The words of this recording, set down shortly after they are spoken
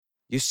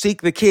You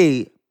seek the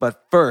key,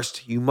 but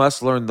first you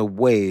must learn the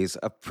ways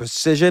of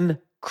precision,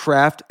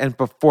 craft, and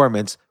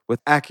performance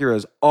with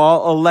Acura's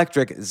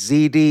all-electric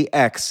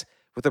ZDX.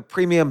 With a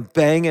premium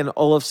Bang &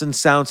 Olufsen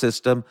sound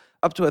system,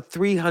 up to a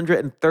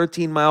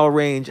 313-mile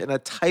range, and a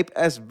Type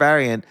S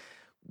variant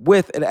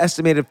with an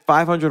estimated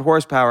 500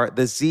 horsepower,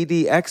 the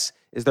ZDX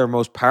is their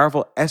most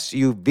powerful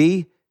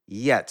SUV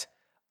yet.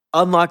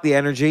 Unlock the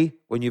energy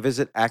when you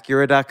visit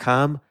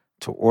Acura.com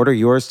to order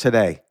yours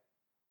today.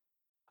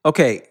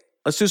 Okay,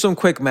 let's do some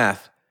quick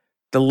math.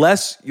 The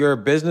less your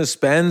business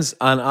spends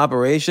on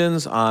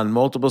operations, on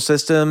multiple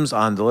systems,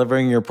 on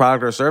delivering your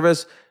product or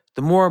service,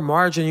 the more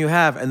margin you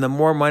have and the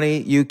more money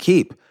you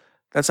keep.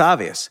 That's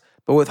obvious.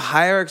 But with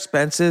higher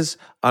expenses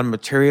on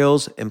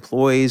materials,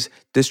 employees,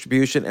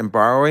 distribution, and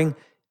borrowing,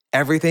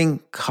 everything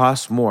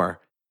costs more.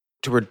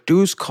 To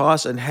reduce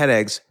costs and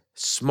headaches,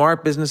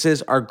 smart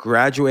businesses are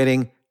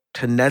graduating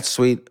to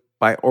NetSuite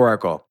by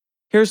Oracle.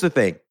 Here's the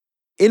thing.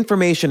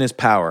 Information is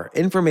power.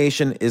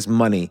 Information is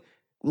money.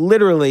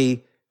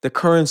 Literally, the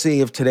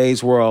currency of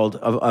today's world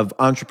of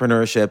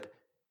entrepreneurship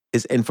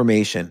is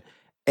information.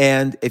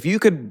 And if you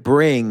could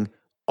bring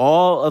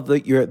all of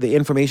the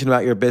information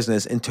about your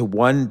business into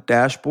one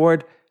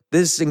dashboard,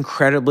 this is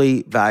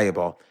incredibly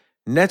valuable.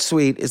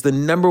 NetSuite is the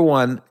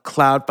 #1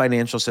 cloud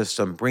financial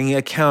system, bringing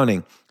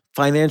accounting,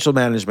 financial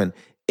management,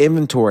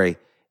 inventory,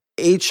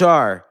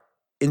 HR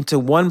into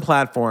one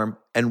platform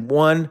and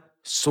one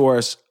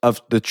source of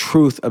the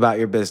truth about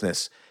your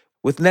business.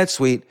 With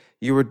NetSuite,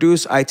 you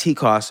reduce IT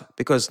costs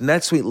because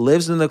NetSuite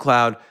lives in the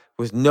cloud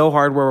with no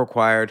hardware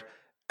required,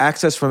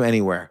 access from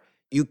anywhere.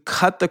 You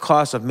cut the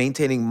cost of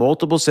maintaining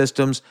multiple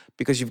systems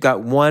because you've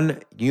got one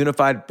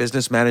unified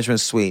business management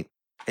suite.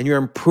 And you're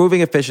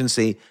improving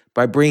efficiency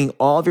by bringing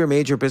all of your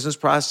major business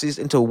processes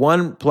into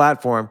one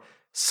platform,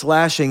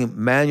 slashing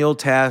manual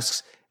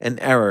tasks and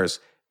errors.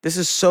 This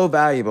is so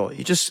valuable.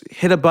 You just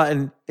hit a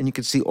button and you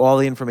can see all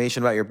the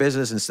information about your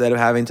business instead of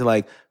having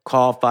to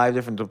call 5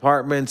 different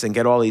departments and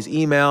get all these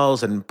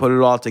emails and put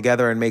it all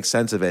together and make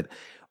sense of it.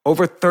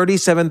 Over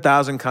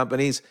 37,000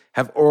 companies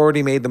have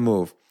already made the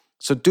move.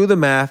 So do the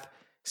math,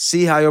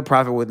 see how you'll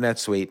profit with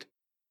NetSuite.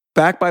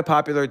 Backed by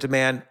popular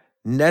demand,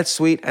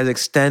 NetSuite has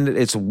extended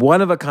its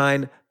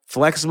one-of-a-kind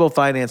flexible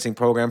financing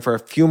program for a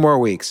few more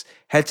weeks.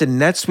 Head to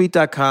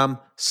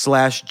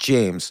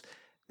netsuite.com/James.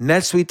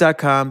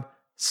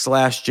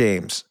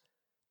 netsuite.com/James.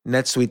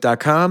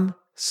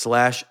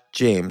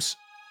 netsuite.com/James.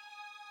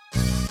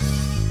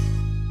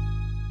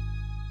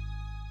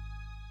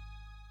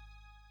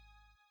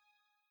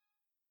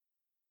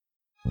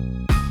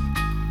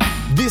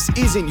 This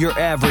isn't your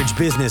average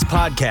business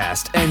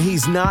podcast, and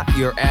he's not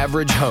your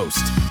average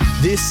host.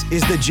 This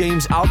is the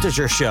James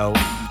Altucher Show.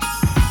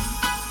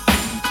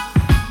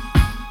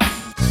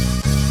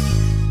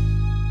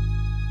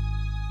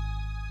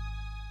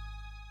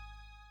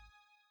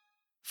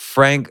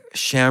 Frank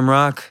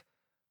Shamrock,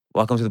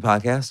 welcome to the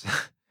podcast.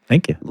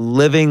 Thank you.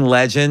 Living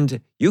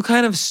legend. You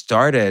kind of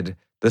started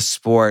the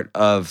sport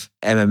of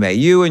MMA.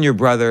 You and your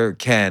brother,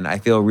 Ken, I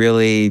feel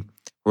really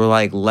were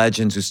like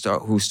legends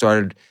who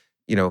started,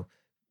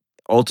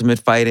 ultimate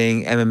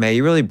fighting, MMA.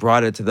 You really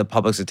brought it to the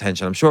public's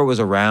attention. I'm sure it was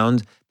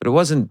around, but it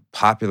wasn't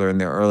popular in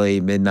the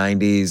early,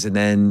 mid-90s. And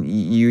then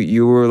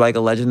you were like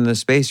a legend in the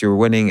space. You were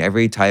winning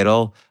every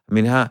title. I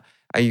mean,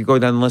 you go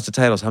down the list of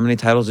titles. How many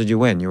titles did you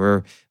win? You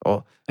were...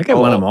 I think I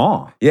won them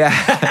all.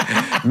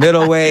 Yeah.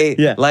 Middleweight,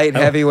 yeah. Light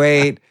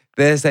heavyweight,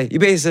 this, that. You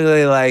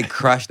basically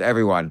crushed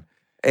everyone.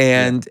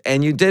 And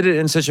you did it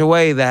in such a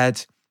way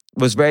that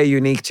was very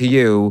unique to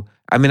you.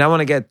 I mean, I want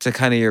to get to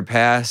kind of your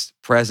past,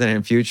 present,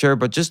 and future,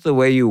 but just the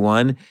way you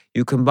won,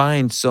 you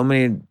combined so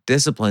many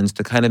disciplines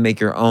to kind of make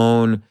your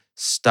own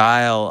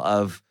style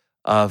of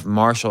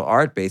martial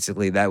art,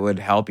 basically, that would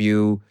help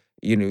you.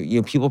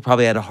 People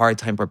probably had a hard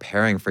time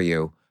preparing for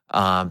you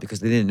because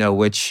they didn't know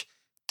which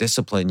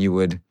discipline you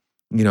would,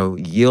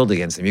 yield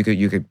against them. You could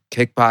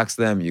kickbox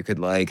them, you could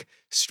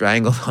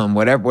strangle them,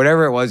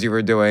 whatever it was you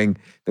were doing.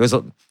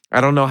 I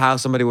don't know how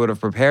somebody would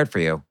have prepared for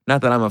you.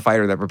 Not that I'm a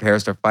fighter that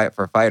prepares to fight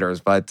for fighters,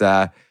 but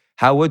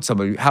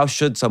how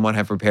should someone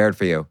have prepared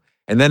for you?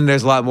 And then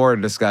there's a lot more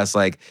to discuss,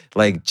 like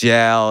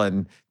jail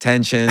and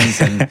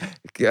tensions and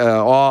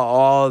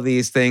all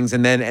these things.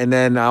 And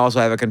then I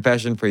also have a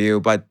confession for you.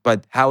 But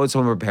how would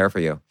someone prepare for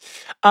you?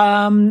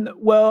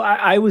 Well,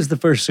 I was the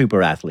first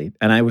super athlete,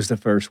 and I was the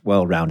first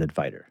well-rounded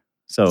fighter.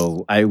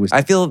 So I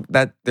feel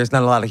that there's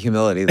not a lot of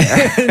humility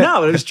there.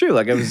 No, it was true.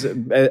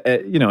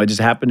 It just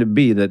happened to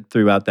be that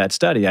throughout that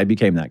study, I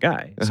became that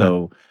guy. Uh-huh.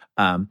 So,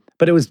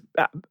 but it was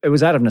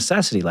out of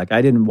necessity.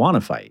 I didn't want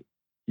to fight.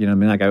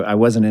 I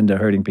wasn't into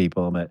hurting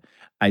people, but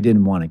I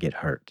didn't want to get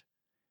hurt.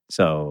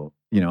 So,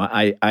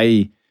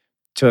 I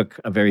took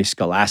a very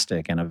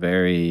scholastic and a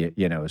very,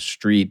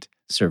 street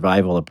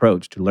survival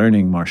approach to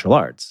learning martial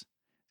arts.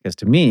 Because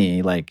to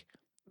me,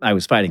 I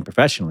was fighting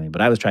professionally,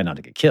 but I was trying not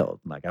to get killed.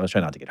 I was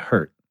trying not to get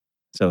hurt.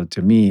 So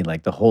to me,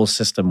 the whole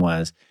system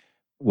was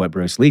what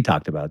Bruce Lee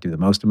talked about: do the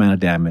most amount of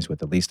damage with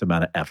the least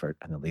amount of effort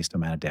and the least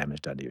amount of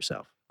damage done to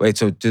yourself. Wait,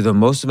 so do the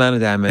most amount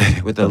of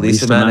damage with the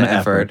least amount of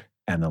effort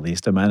and the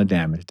least amount of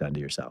damage done to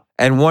yourself.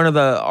 And one of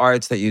the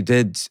arts that you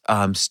did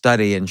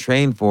study and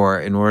train for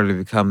in order to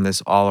become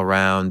this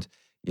all-around,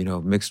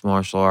 mixed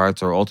martial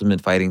arts or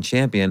ultimate fighting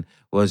champion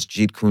was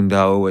Jeet Kune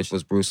Do, which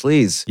was Bruce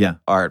Lee's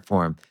art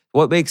form.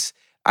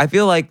 I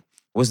feel like,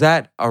 was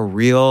that a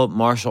real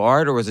martial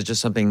art, or was it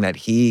just something that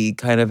he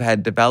kind of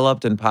had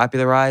developed and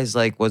popularized?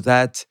 Like, was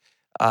that,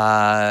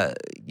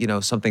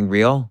 something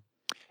real?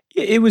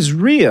 It was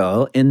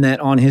real in that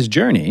on his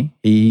journey,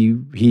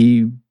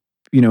 he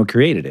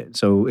created it.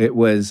 So it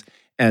was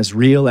as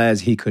real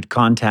as he could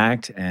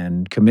contact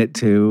and commit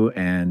to,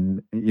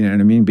 and you know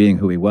what I mean, being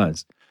who he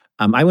was.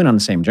 I went on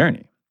the same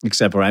journey,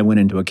 except for I went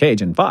into a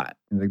cage and fought.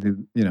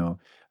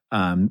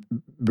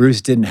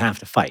 Bruce didn't have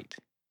to fight.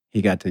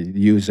 He got to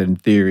use it in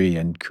theory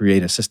and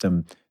create a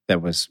system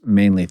that was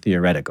mainly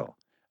theoretical.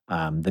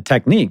 The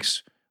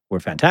techniques were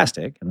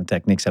fantastic, and the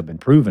techniques have been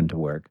proven to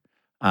work.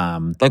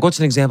 Like, what's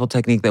an example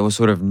technique that was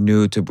sort of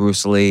new to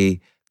Bruce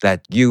Lee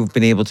that you've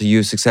been able to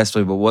use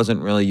successfully but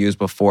wasn't really used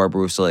before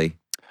Bruce Lee?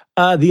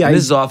 This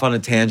is off on a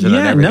tangent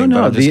and everything,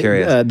 but I'm just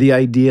curious. The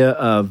idea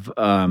of,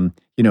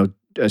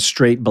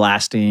 straight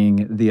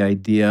blasting, the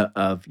idea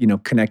of,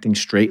 connecting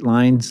straight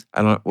lines.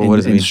 What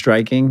does it mean?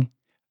 Striking.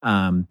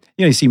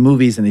 You see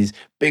movies and these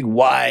big,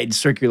 wide,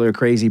 circular,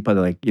 crazy,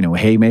 but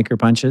haymaker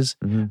punches.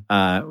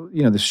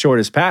 Mm-hmm. The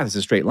shortest path is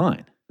a straight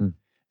line. Mm.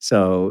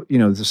 So,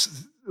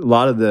 a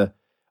lot of the,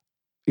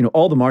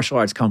 all the martial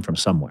arts come from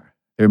somewhere.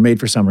 They're made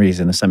for some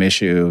reason, there's some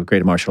issue,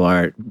 create a martial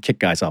art, kick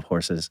guys off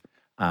horses.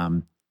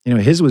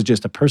 His was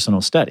just a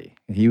personal study.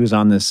 He was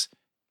on this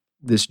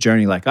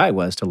journey like I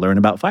was to learn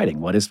about fighting.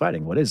 What is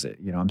fighting? What is it?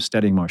 I'm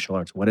studying martial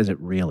arts. What is it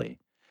really?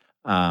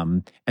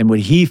 And what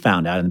he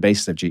found out on the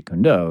basis of Jeet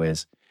Kune Do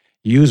is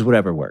use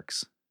whatever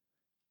works.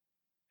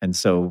 And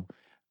so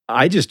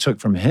I just took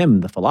from him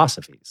the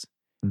philosophies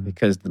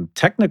because the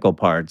technical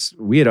parts,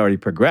 we had already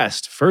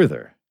progressed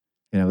further.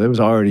 There was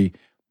already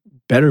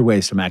better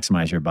ways to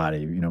maximize your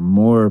body,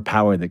 more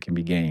power that can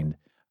be gained.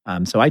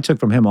 So I took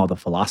from him all the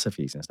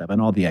philosophies and stuff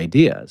and all the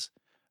ideas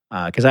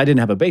because I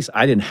didn't have a base.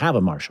 I didn't have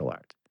a martial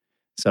art.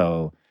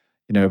 So,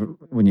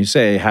 when you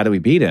say, how do we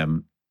beat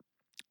him?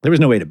 There was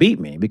no way to beat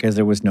me because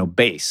there was no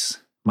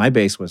base. My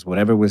base was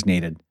whatever was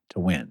needed to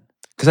win.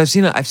 Because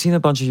I've seen a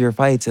bunch of your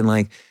fights, and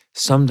like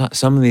some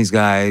of these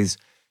guys,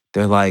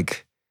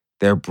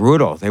 they're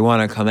brutal. They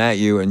want to come at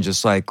you and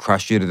just like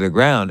crush you to the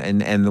ground.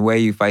 And the way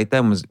you fight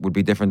them would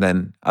be different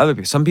than other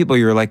people. Some people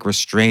you're like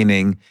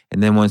restraining,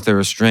 and then once they're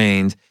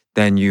restrained,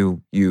 then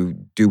you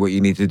do what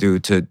you need to do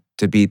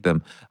to beat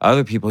them.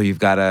 Other people you've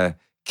got to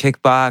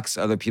kickbox.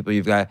 Other people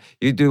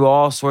you do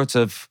all sorts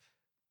of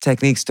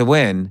techniques to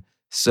win.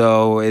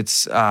 So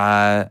it's,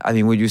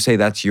 would you say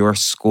that's your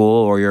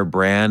school or your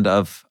brand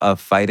of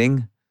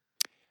fighting?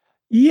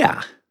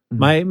 Yeah.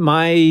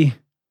 My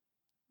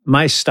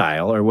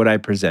style, or what I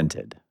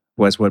presented,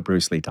 was what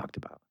Bruce Lee talked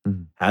about.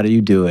 Mm-hmm. How do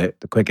you do it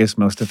the quickest,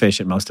 most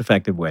efficient, most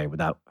effective way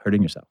without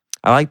hurting yourself?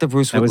 I like the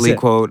Bruce Lee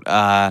quote,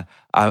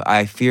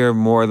 I fear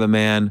more the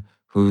man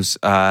who's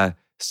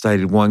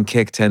studied one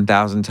kick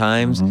 10,000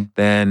 times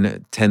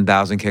than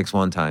 10,000 kicks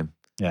one time.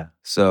 Yeah.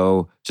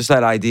 So just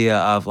that idea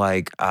of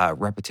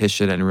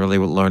repetition and really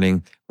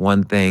learning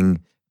one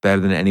thing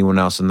better than anyone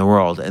else in the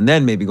world, and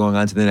then maybe going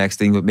on to the next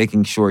thing, but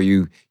making sure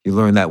you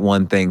learn that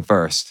one thing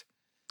first.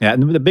 Yeah,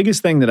 and the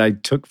biggest thing that I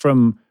took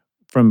from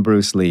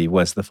Bruce Lee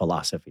was the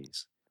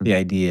philosophies, the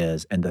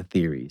ideas, and the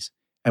theories.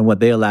 And what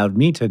they allowed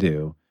me to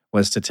do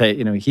was to take,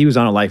 he was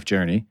on a life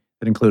journey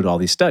that included all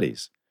these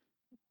studies.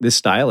 This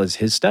style is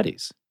his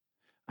studies.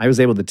 I was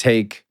able to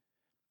take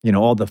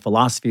all the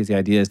philosophies, the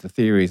ideas, the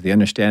theories, the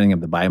understanding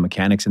of the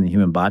biomechanics in the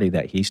human body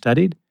that he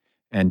studied,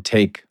 and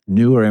take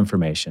newer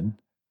information,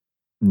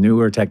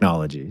 newer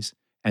technologies,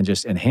 and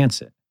just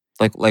enhance it.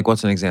 Like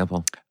what's an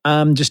example?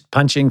 Just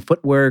punching,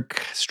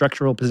 footwork,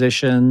 structural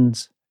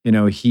positions.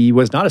 He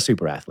was not a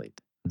super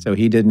athlete, so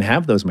he didn't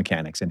have those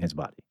mechanics in his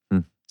body.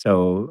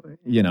 So,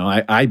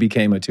 I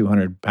became a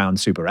 200-pound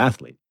super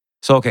athlete.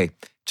 So, okay,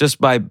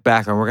 just by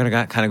background, we're going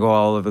to kind of go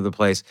all over the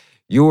place.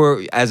 You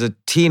were, as a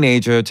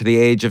teenager to the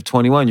age of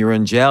 21, you were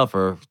in jail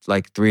for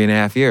like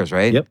 3.5 years,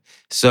 right? Yep.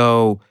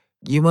 So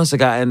you must have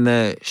gotten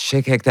the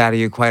shit kicked out of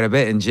you quite a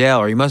bit in jail,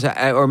 or you must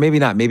have, or maybe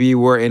not. Maybe you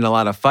were in a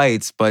lot of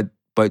fights, but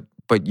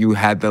you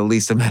had the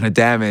least amount of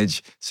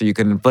damage, so you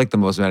could inflict the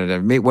most amount of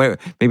damage.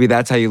 Maybe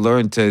that's how you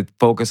learned to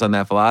focus on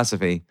that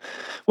philosophy.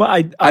 Well,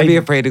 I'd be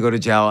afraid to go to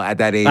jail at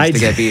that age to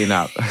get beaten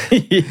up.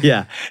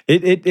 Yeah,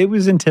 it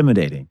was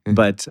intimidating.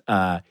 But,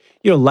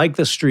 like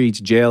the streets,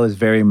 jail is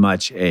very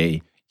much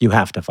you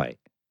have to fight.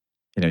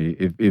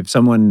 If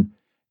someone,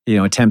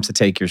 attempts to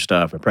take your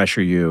stuff or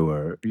pressure you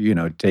or,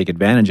 take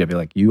advantage of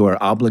you, you are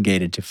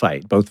obligated to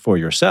fight, both for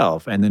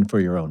yourself and then for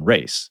your own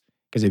race.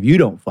 Because if you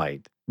don't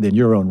fight, then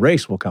your own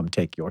race will come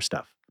take your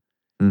stuff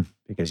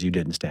because you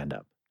didn't stand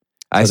up.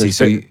 I see.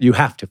 So you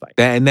have to fight.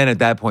 And then at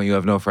that point, you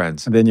have no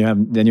friends. And then you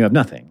have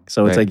nothing.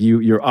 So it's like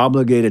you're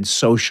obligated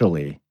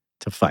socially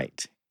to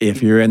fight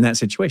if you're in that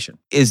situation.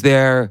 Is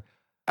there,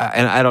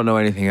 and I don't know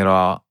anything at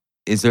all,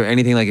 is there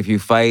anything like if you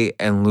fight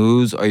and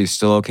lose, are you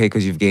still okay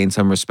because you've gained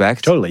some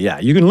respect? Totally, yeah.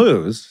 You can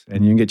lose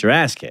and you can get your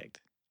ass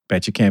kicked,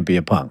 but you can't be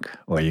a punk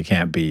or you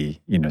can't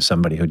be,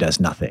 somebody who does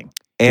nothing.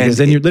 Because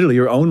then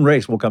your own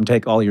race will come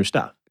take all your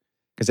stuff.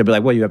 Because they'll be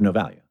like, well, you have no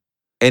value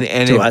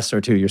to us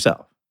or to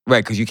yourself.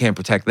 Right, because you can't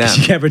protect them.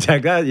 You can't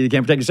protect us. You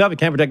can't protect yourself. You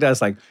can't protect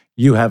us. Like,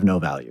 you have no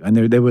value. And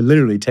they would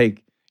literally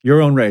take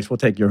your own race, will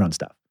take your own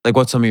stuff. Like,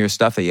 what's some of your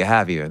stuff that you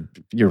have even?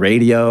 Your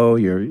radio,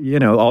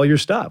 all your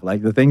stuff,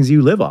 like the things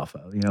you live off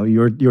of.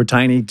 Your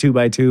tiny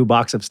 2x2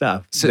 box of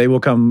stuff. So they will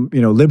come,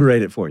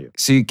 liberate it for you.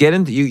 So you get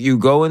into you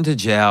go into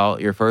jail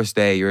your first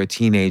day. You're a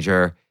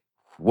teenager.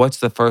 What's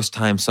the first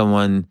time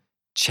someone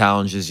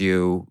challenges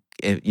you?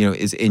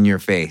 Is in your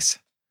face.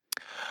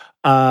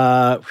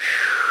 It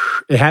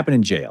happened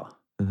in jail.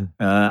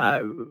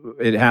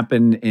 Mm-hmm. It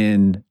happened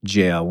in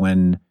jail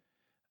when,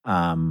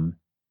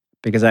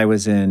 because I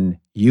was in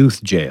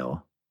youth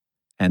jail.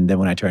 And then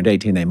when I turned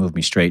 18, they moved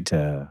me straight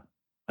to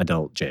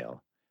adult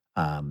jail.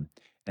 And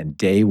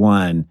day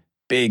one,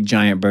 big,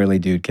 giant, burly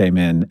dude came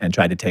in and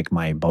tried to take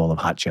my bowl of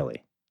hot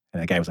chili.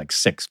 And that guy was like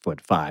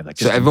 6'5". Like,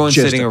 so everyone's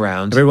sitting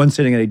around. Everyone's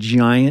sitting at a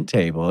giant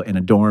table in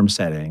a dorm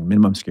setting,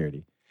 minimum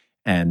security.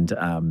 And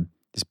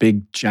this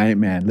big,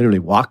 giant man literally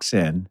walks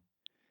in,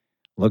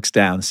 looks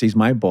down, sees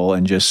my bowl,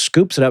 and just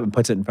scoops it up and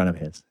puts it in front of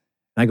his.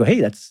 And I go,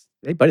 hey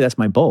buddy, that's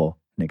my bowl.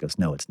 And he goes,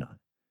 no, it's not.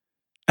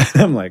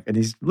 And I'm like, and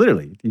he's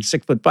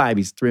 6'5",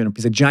 he's 300,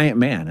 he's a giant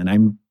man. And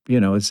I'm,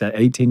 it's an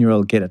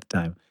 18-year-old kid at the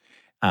time.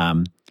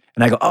 And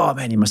I go, oh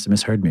man, you must have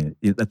misheard me.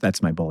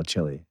 That's my bowl of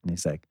chili. And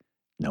he's like,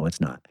 no,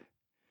 it's not.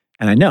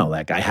 And I know,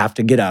 like, I have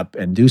to get up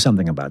and do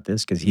something about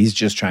this because he's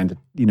just trying to,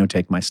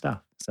 take my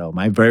stuff. So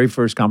my very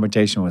first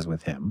confrontation was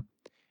with him.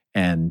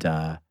 And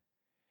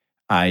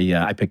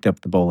I picked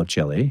up the bowl of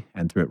chili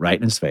and threw it right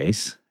in his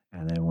face.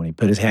 And then when he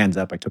put his hands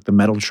up, I took the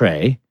metal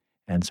tray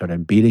and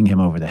started beating him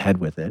over the head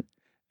with it.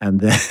 And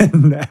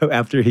then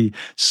after he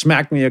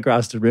smacked me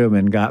across the room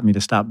and got me to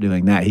stop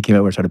doing that, he came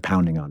over and started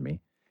pounding on me.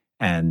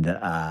 And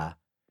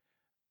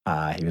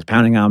he was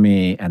pounding on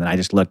me, and then I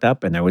just looked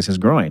up, and there was his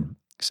groin.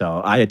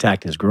 So I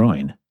attacked his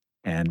groin.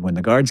 And when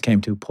the guards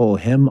came to pull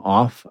him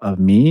off of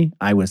me,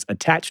 I was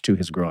attached to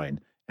his groin,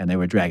 and they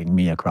were dragging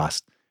me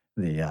across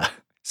the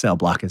cell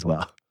block as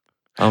well.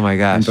 Oh my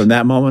gosh. And from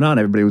that moment on,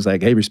 everybody was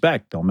like, hey,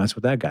 respect, don't mess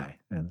with that guy.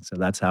 And so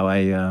that's how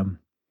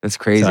that's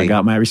crazy. So I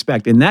got my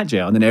respect in that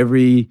jail. And then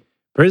every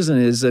prison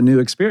is a new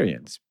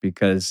experience,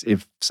 because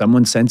if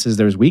someone senses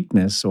there's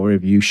weakness, or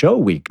if you show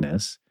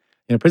weakness,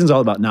 prison's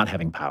all about not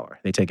having power.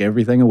 They take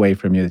everything away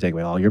from you. They take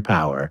away all your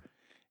power.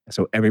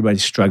 So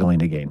everybody's struggling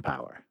to gain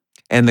power.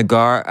 And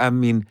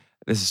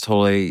this is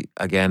totally,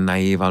 again,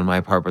 naive on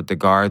my part, but the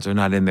guards are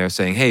not in there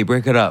saying, hey,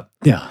 break it up.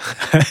 Yeah.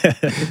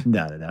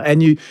 No.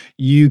 And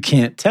you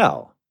can't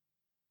tell.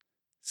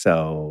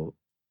 So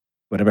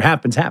whatever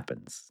happens.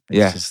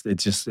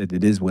 It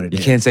is what it is.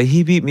 You can't say,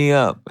 he beat me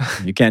up.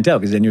 You can't tell,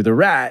 because then you're the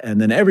rat,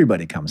 and then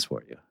everybody comes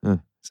for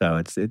you. So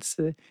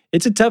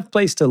it's a tough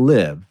place to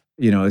live,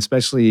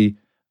 especially,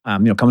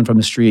 coming from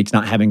the streets,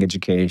 not having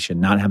education,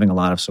 not having a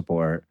lot of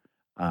support.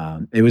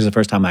 It was the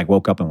first time I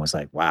woke up and was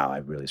like, wow, I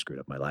really screwed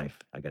up my life.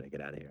 I got to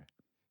get out of here.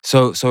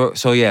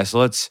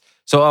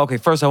 Okay,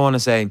 first I want to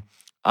say,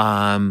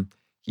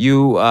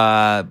 you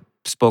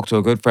spoke to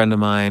a good friend of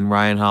mine,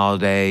 Ryan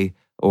Holiday,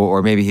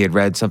 or maybe he had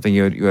read something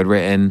you had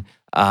written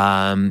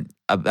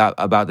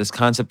about this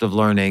concept of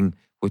learning,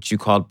 which you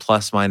called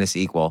plus minus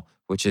equal,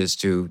 which is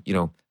to,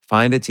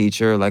 find a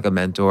teacher like a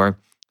mentor,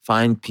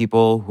 find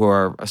people who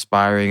are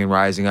aspiring and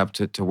rising up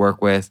to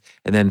work with,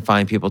 and then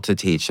find people to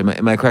teach.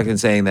 Am I correct in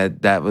saying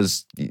that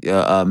was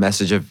a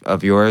message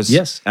of yours?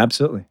 Yes,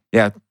 absolutely.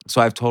 Yeah. So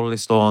I've totally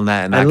stolen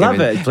that, and I love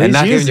it. Please and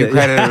not use giving it. you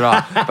credit at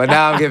all. But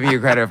now I'm giving you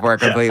credit for it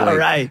completely. All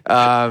right.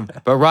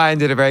 But Ryan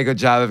did a very good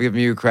job of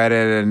giving you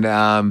credit,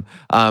 and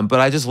but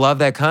I just love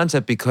that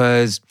concept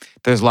because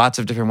there's lots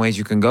of different ways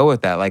you can go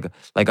with that. Like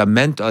a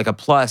mentor, like a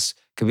plus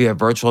could be a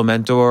virtual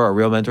mentor, a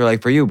real mentor.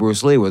 Like for you,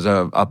 Bruce Lee was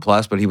a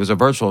plus, but he was a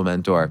virtual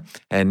mentor.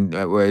 And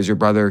whereas your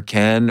brother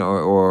Ken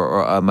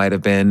or might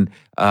have been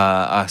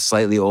a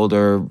slightly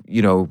older,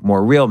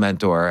 more real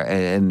mentor,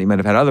 and he might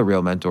have had other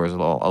real mentors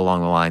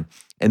along the line.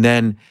 And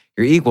then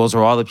your equals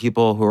are all the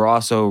people who are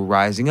also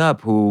rising up,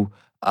 who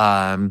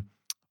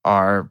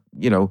are,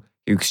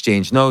 you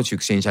exchange notes, you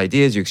exchange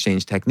ideas, you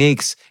exchange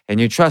techniques, and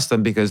you trust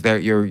them because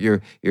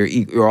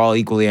you're all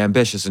equally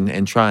ambitious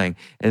and trying.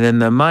 And then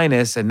the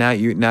minus, and now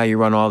you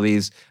run all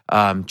these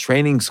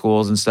training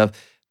schools and stuff.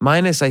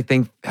 Minus, I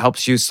think,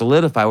 helps you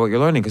solidify what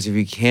you're learning, because if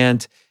you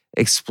can't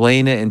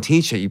explain it and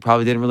teach it, you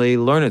probably didn't really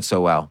learn it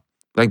so well.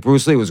 Like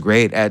Bruce Lee was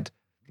great at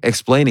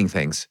explaining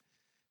things.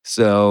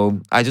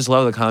 So I just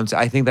love the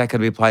concept. I think that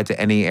could be applied to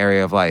any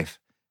area of life.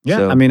 Yeah,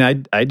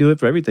 so, I do it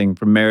for everything,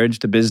 from marriage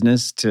to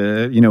business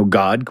to,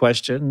 God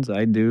questions.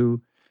 I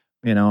do,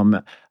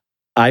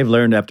 I've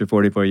learned after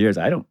 44 years,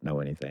 I don't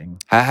know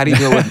anything. How do you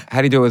do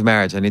it with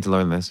marriage? I need to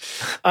learn this.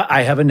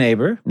 I have a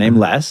neighbor named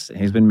Les.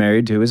 He's been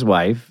married to his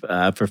wife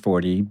for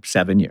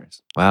 47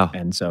 years. Wow.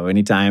 And so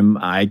anytime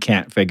I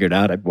can't figure it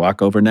out, I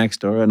walk over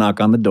next door, I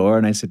knock on the door,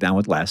 and I sit down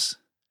with Les.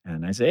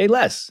 And I say, hey,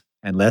 Les.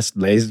 And Les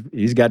lays,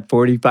 he's got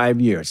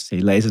 45 years. He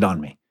lays it on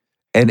me.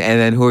 And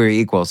then who are your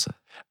equals?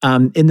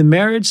 In the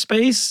marriage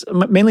space,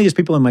 mainly just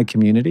people in my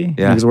community,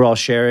 because we're all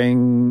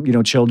sharing,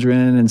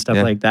 children and stuff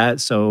like that.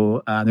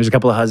 So there's a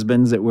couple of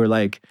husbands that were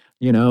like,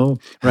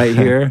 right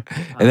here.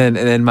 and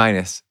then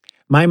minus.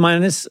 My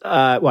minus,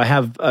 well, I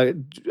have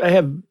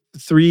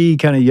 3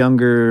 kind of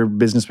younger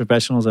business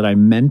professionals that I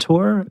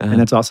mentor, and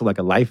that's also like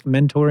a life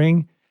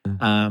mentoring.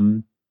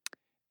 And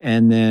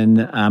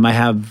then I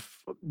have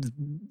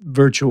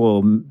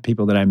virtual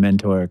people that I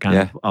mentor kind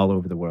of all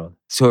over the world.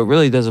 So it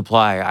really does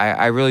apply.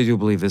 I really do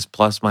believe this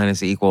plus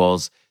minus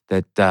equals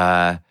that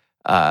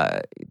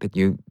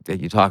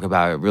you talk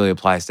about. It really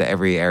applies to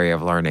every area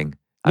of learning.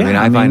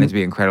 I find it to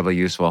be incredibly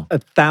useful.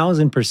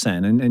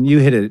 1,000%. And you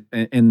hit it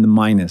in the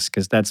minus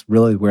because that's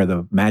really where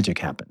the magic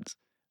happens.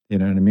 You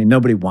know what I mean?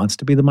 Nobody wants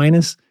to be the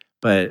minus,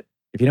 but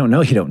if you don't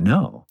know, you don't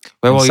know.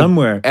 Well,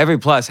 somewhere every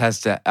plus has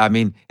to.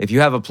 If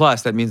you have a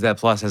plus, that means that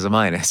plus has a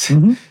minus.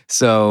 Mm-hmm.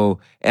 So,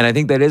 and I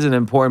think that is an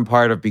important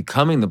part of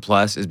becoming the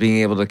plus is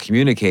being able to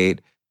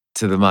communicate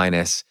to the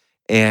minus.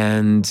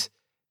 And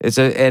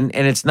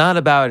it's not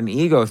about an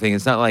ego thing.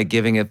 It's not like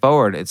giving it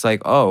forward. It's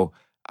like, oh,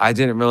 I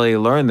didn't really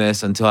learn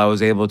this until I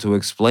was able to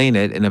explain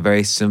it in a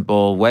very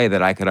simple way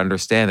that I could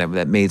understand it,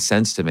 that made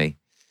sense to me.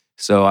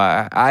 So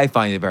I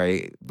find it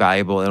very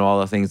valuable in all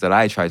the things that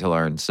I try to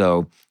learn.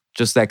 So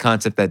just that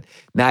concept that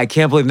now I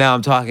can't believe now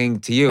I'm talking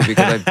to you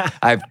because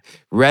I've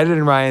read it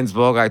in Ryan's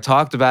book. I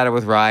talked about it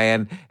with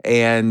Ryan,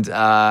 and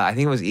I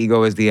think it was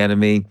Ego is the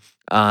Enemy.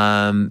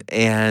 And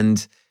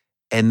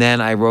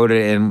then I wrote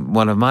it in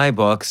one of my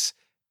books,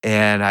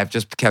 and I've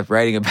just kept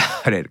writing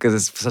about it because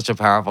it's such a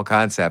powerful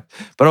concept.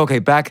 But okay,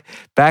 back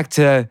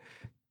to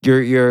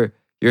you're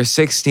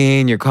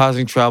 16, you're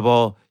causing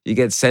trouble, you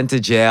get sent to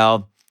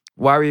jail.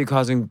 Why were you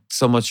causing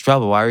so much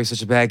trouble? Why were you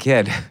such a bad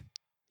kid?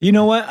 You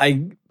know what?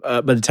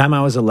 By the time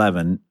I was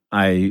 11,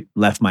 I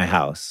left my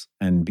house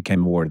and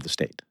became a ward of the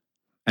state.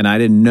 And I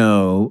didn't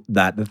know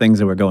that the things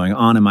that were going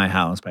on in my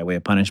house by way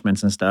of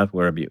punishments and stuff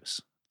were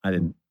abuse.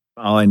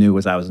 All I knew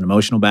was I was an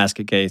emotional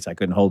basket case. I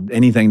couldn't hold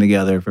anything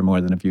together for more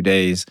than a few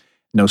days.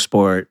 No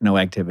sport, no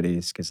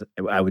activities, because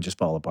I would just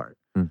fall apart.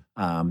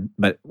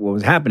 But what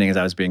was happening is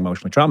I was being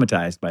emotionally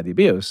traumatized by the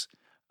abuse.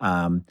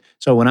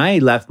 So when I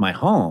left my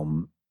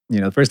home,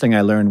 the first thing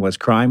I learned was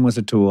crime was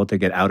a tool to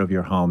get out of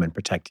your home and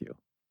protect you.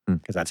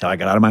 Because that's how I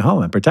got out of my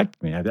home and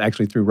protected me. I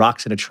actually threw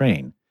rocks at a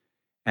train.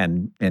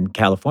 And in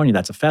California,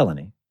 that's a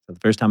felony. So the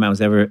first time I was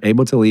ever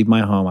able to leave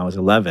my home, I was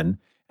 11,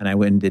 and I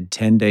went and did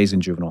 10 days in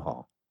juvenile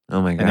hall.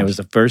 Oh my gosh. And it was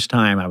the first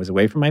time I was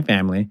away from my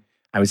family.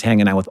 I was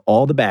hanging out with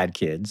all the bad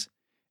kids,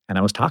 and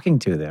I was talking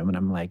to them, and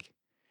I'm like,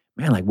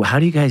 man, well, how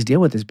do you guys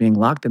deal with this being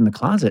locked in the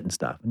closet and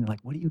stuff? And they're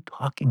like, what are you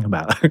talking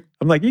about?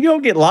 I'm like, you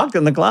don't get locked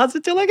in the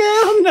closet? They're like,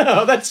 hell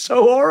no, that's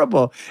so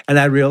horrible. And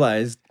I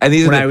realized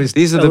these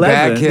are the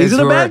bad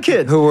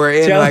kids who were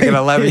in like an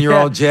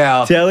 11-year-old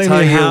jail telling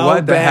me how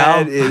what the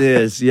bad hell it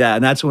is. Yeah,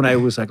 and that's when I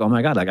was like, oh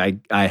my God, like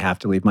I have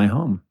to leave my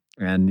home.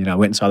 And I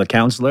went and saw the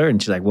counselor,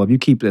 and she's like, well, if you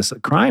keep this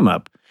crime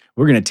up,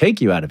 we're going to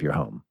take you out of your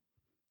home.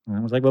 And I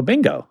was like, well,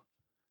 bingo.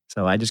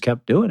 So I just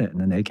kept doing it, and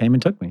then they came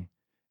and took me.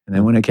 And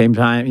then when it came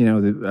time,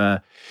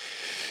 the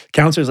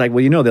counselor's like,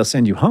 well, they'll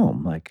send you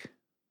home.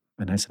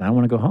 And I said, I don't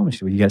want to go home. She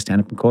said, well, you got to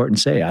stand up in court and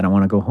say, I don't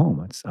want to go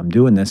home. I'm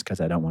doing this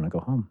because I don't want to go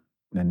home.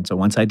 And so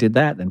once I did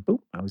that, then boom,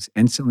 I was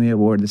instantly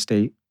awarded the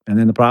state. And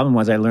then the problem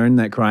was I learned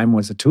that crime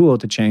was a tool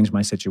to change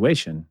my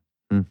situation.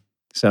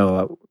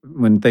 So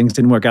when things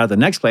didn't work out at the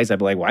next place, I'd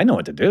be like, well, I know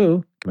what to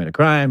do. Commit a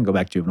crime, go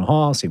back to juvenile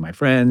hall, see my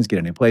friends, get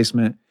a new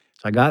placement.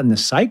 So I got in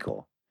this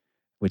cycle,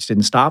 which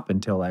didn't stop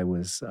until I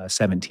was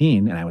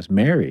 17 and I was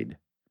married.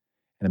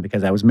 And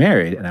because I was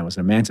married and I was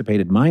an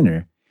emancipated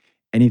minor,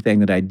 anything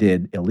that I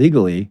did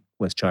illegally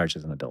was charged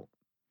as an adult.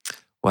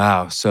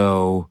 Wow.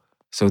 So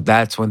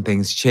that's when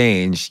things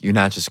change. You're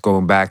not just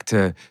going back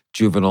to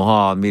juvenile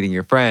hall and meeting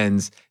your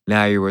friends.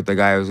 Now you're with the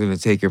guy who's going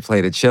to take your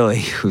plate of chili,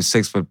 who's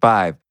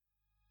 6'5".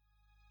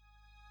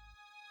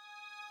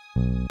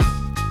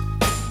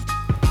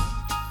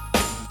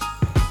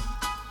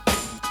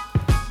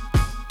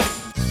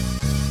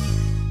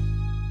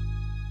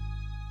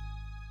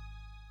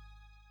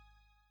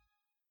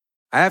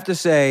 I have to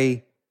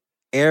say,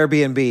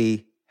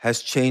 Airbnb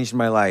has changed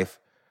my life.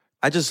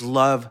 I just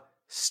love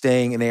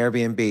staying in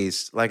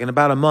Airbnbs. Like in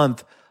about a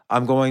month,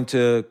 I'm going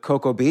to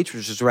Cocoa Beach,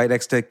 which is right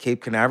next to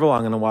Cape Canaveral.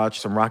 I'm going to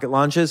watch some rocket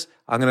launches.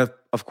 I'm going to,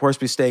 of course,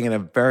 be staying in a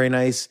very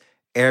nice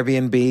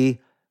Airbnb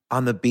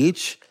on the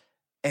beach.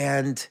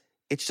 And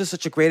it's just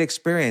such a great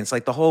experience.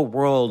 Like the whole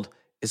world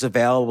is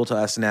available to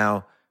us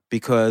now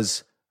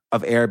because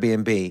of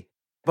Airbnb.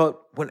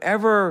 But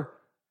whenever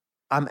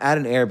I'm at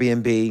an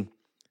Airbnb,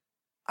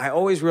 I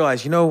always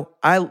realize,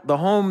 the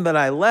home that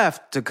I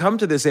left to come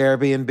to this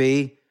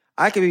Airbnb,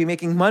 I could be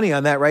making money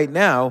on that right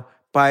now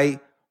by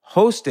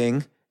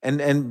hosting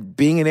and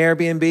being an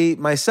Airbnb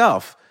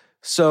myself.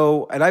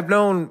 So, and I've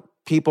known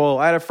people,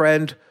 I had a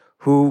friend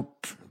who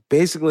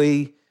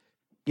basically,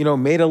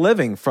 made a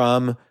living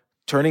from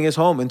turning his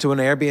home into an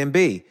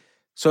Airbnb.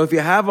 So if you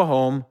have a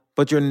home,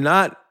 but you're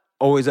not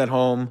always at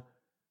home,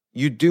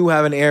 you do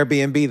have an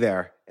Airbnb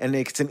there, and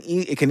it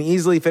can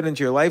easily fit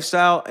into your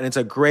lifestyle, and it's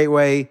a great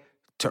way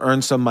to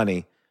earn some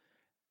money.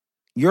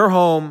 Your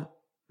home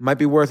might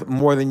be worth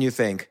more than you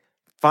think.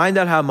 Find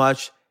out how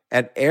much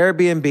at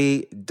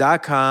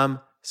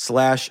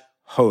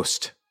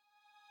airbnb.com/host.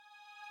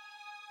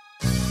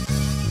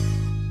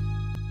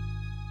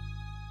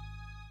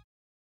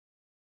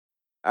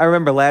 I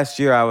remember last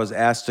year I was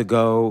asked to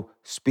go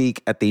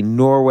speak at the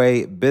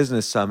Norway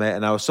Business Summit,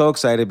 and I was so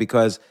excited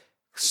because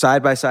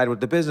side by side with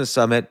the Business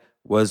Summit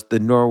was the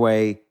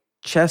Norway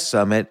Chess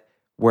Summit,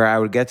 where I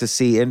would get to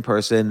see in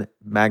person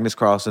Magnus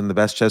Carlsen, the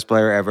best chess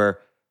player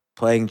ever,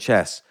 playing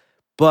chess.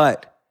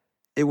 But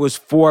it was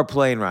 4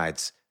 plane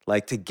rides,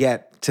 like to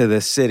get to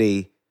the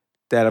city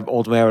that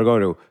ultimately I would go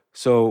to.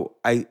 So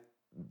I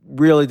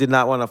really did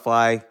not want to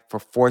fly for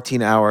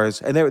 14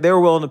 hours, and they were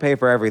willing to pay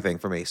for everything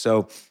for me.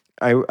 So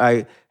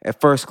I at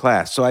first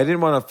class. So I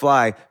didn't want to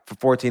fly for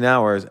 14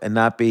 hours and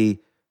not be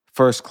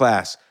first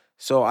class.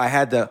 So I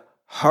had to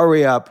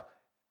hurry up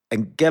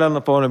and get on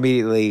the phone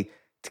immediately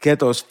to get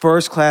those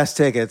first class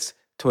tickets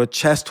to a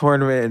chess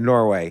tournament in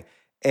Norway.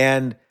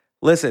 And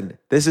listen,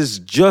 this is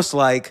just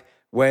like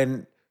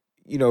when,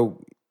 you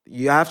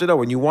have to know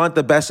when you want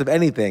the best of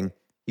anything,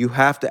 you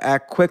have to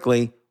act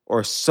quickly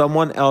or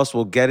someone else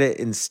will get it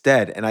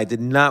instead. And I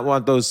did not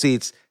want those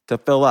seats to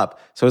fill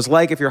up. So it's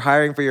like if you're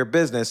hiring for your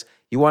business,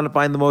 you want to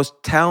find the most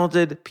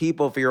talented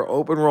people for your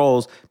open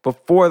roles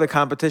before the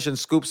competition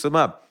scoops them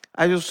up.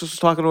 I just was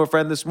talking to a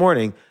friend this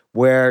morning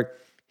where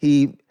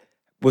he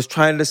was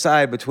trying to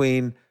decide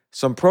between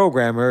some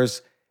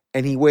programmers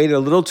and he waited a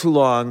little too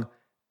long,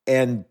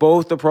 and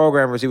both the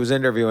programmers he was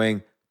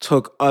interviewing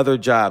took other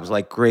jobs,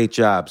 like great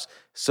jobs.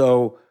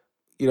 So,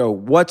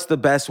 what's the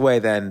best way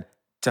then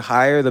to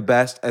hire the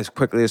best as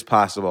quickly as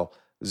possible?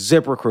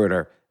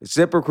 ZipRecruiter.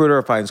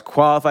 ZipRecruiter finds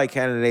qualified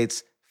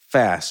candidates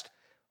fast.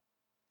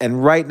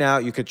 And right now,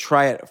 you could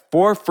try it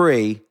for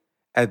free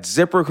at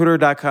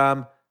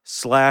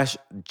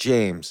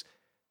ZipRecruiter.com/James.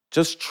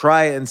 Just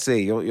try it and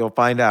see. You'll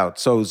find out.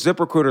 So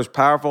ZipRecruiter's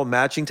powerful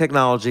matching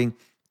technology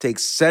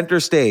takes center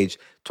stage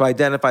to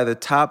identify the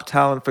top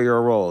talent for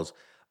your roles.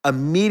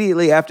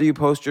 Immediately after you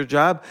post your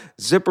job,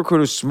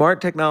 ZipRecruiter's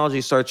smart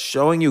technology starts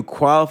showing you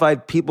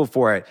qualified people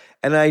for it.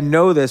 And I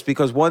know this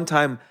because one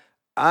time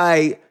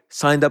I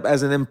signed up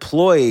as an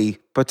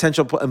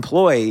potential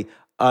employee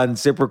on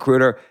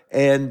ZipRecruiter,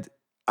 and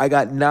I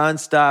got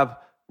nonstop.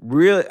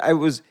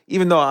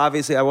 Even though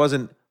obviously I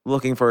wasn't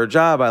looking for a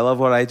job, I love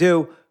what I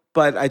do,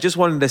 but I just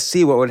wanted to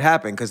see what would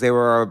happen because they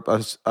were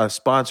a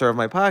sponsor of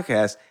my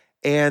podcast.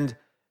 And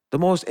the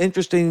most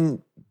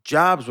interesting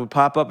jobs would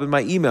pop up in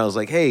my emails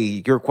like,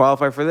 hey, you're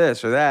qualified for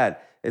this or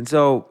that. And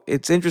so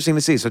it's interesting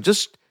to see. So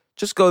just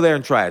go there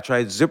and try it.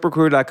 Try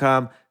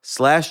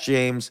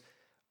ZipRecruiter.com/James.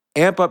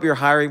 Amp up your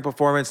hiring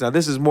performance. Now,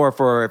 this is more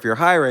for if you're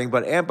hiring,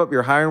 but amp up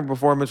your hiring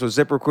performance with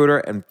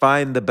ZipRecruiter and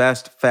find the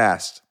best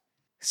fast.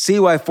 See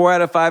why 4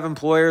 out of 5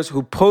 employers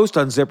who post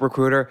on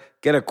ZipRecruiter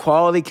get a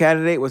quality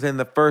candidate within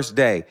the first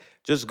day.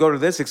 Just go to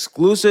this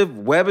exclusive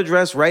web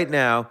address right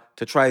now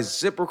to try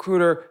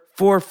ZipRecruiter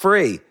for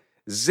free.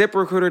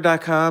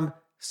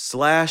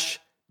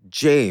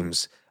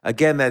 ZipRecruiter.com/James.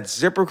 Again,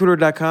 that's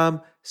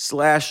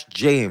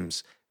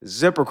ZipRecruiter.com/James.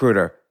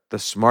 ZipRecruiter, the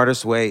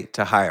smartest way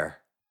to hire.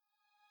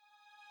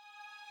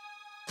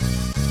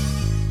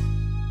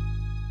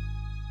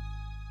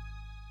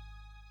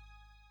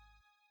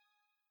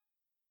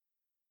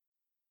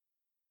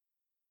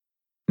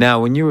 Now,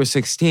 when you were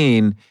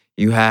 16,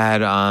 you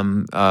had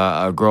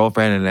a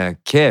girlfriend and a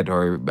kid,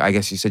 or I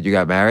guess you said you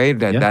got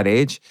married at that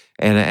age,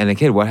 and a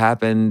kid. What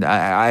happened?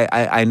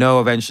 I know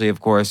eventually, of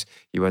course,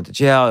 you went to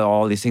jail.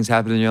 All these things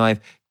happened in your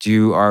life.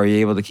 Are you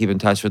able to keep in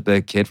touch with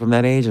the kid from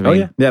that age? I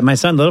mean, yeah. My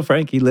son, little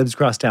Frank, he lives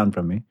across town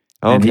from me.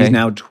 Okay. And he's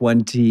now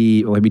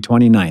 20, or he'll be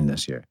 29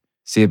 this year.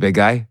 See a big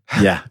guy?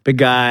 Yeah, big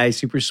guy,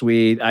 super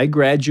sweet. I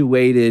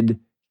graduated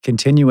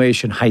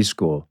continuation high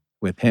school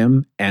with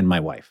him and my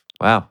wife.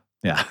 Wow.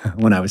 Yeah,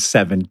 when I was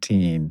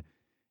 17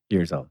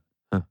 years old.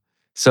 Huh.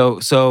 So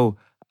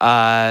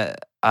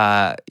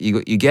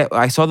you get.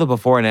 I saw the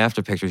before and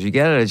after pictures. You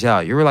get out of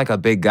jail. You were like a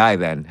big guy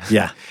then.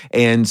 Yeah.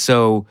 And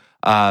so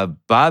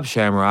Bob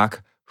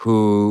Shamrock,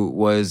 who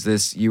was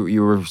this,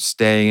 you were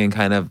staying in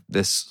kind of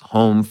this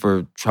home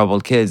for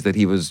troubled kids that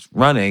he was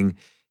running.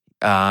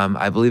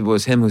 I believe it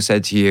was him who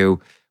said to you,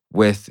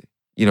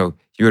 you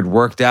had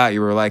worked out.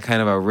 You were like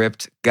kind of a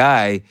ripped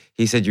guy.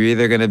 He said you're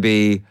either going to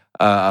be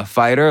a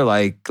fighter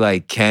like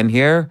Ken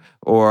here,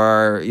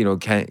 or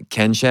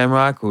Ken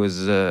Shamrock, who was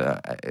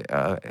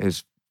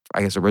his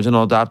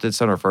original adopted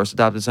son or first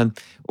adopted son,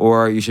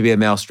 or you should be a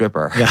male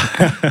stripper.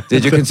 Yeah.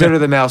 Did you consider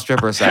the male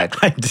stripper side?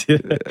 I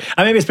did.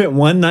 I maybe spent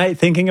one night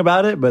thinking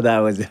about it, but that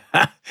was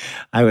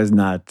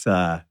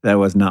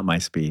not my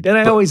speed. And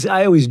I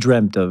always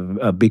dreamt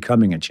of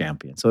becoming a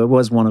champion. So it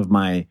was one of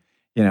my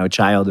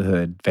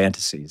childhood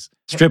fantasies.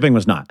 Stripping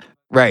was not.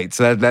 Right.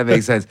 So that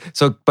makes sense.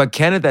 So, but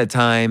Ken at that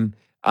time,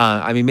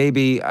 I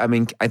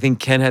think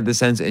Ken had the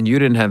sense, and you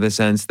didn't have the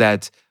sense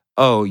that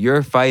oh,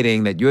 your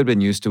fighting that you had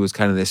been used to was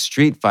kind of this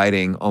street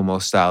fighting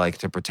almost style, like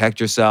to protect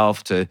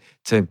yourself, to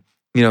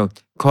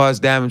cause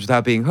damage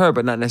without being hurt,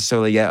 but not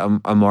necessarily yet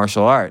a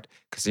martial art,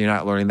 because you're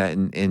not learning that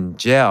in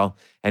jail.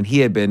 And he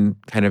had been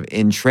kind of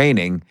in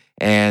training,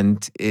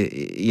 and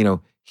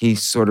he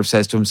sort of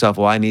says to himself,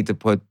 well, I need to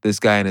put this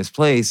guy in his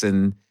place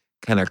and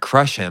kind of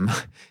crush him.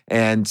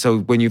 And so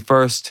when you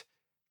first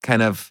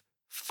kind of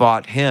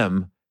fought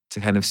him to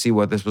kind of see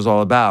what this was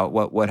all about,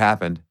 what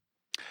happened?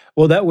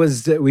 Well, we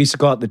used to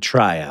call it the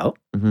tryout,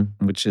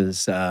 which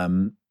is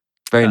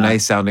very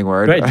nice sounding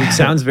word. Right, it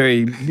sounds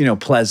very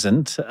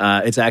pleasant.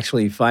 It's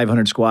actually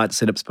 500 squats,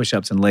 sit-ups,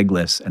 push-ups, and leg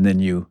lifts, and then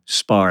you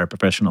spar a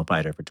professional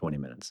fighter for 20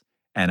 minutes.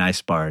 And I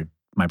sparred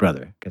my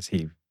brother because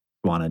he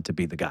wanted to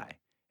be the guy,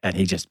 and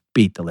he just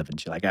beat the living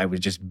shit. Like I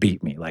would just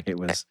beat me, like it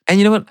was. And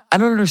you know what? I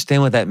don't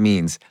understand what that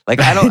means. Like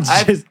I don't.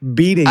 Just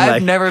beating.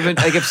 I've never been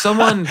like if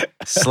someone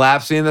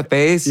slaps me in the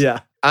face.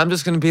 Yeah, I'm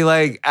just gonna be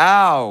like,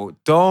 ow!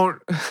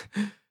 Don't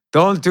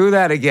do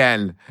that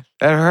again.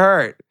 That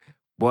hurt.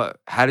 What?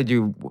 How did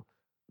you?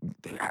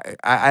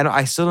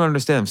 I still don't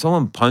understand. If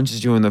someone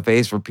punches you in the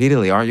face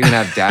repeatedly, aren't you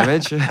gonna have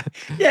damage?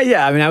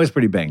 Yeah. I mean, I was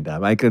pretty banged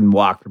up. I couldn't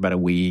walk for about a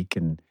week,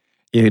 and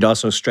it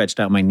also stretched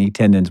out my knee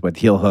tendons with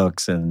heel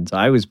hooks, and so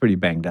I was pretty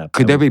banged up.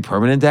 Could there be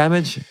permanent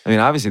damage? I mean,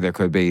 obviously there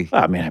could be.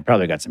 Well, I mean, I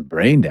probably got some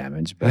brain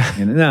damage, but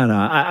no.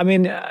 I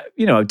mean,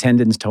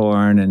 tendons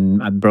torn,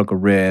 and I broke a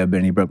rib,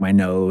 and he broke my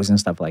nose and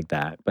stuff like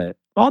that. But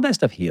all that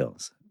stuff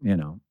heals,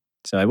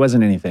 So it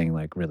wasn't anything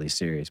like really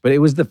serious, but it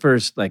was the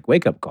first like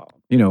wake up call.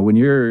 When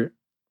you're,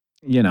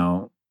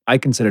 I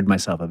considered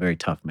myself a very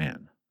tough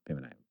man.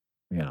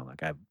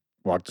 Like I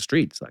walked the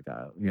streets, like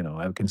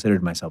I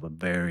considered myself a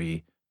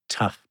very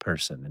tough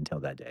person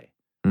until that day.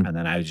 And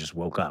then I just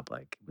woke up,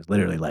 like it was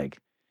literally like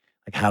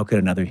how could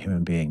another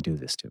human being do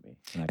this to me?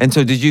 And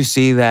so did you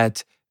see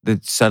that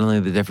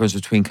suddenly the difference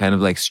between kind of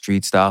like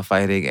street style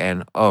fighting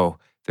and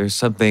there's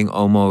something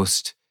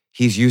almost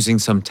he's using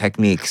some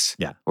techniques.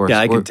 Yeah.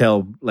 I could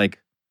tell like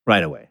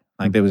right away.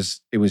 Like it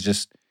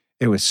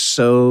was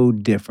so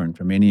different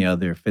from any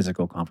other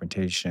physical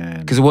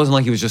confrontation. Because it wasn't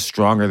like he was just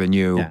stronger than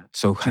you,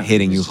 so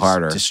hitting you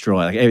harder.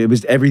 Destroy. Like he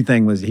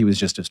was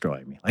just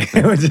destroying me. Like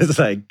it was just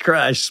like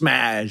crush,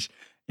 smash,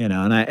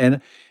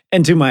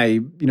 and to my,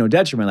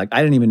 detriment, like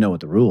I didn't even know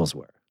what the rules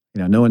were.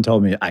 No one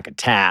told me I could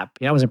tap.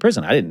 I was in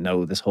prison. I didn't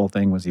know this whole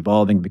thing was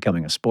evolving,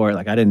 becoming a sport.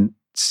 Like I didn't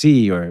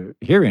see or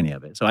hear any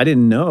of it. So I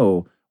didn't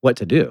know what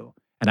to do.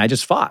 And I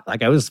just fought.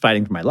 Like I was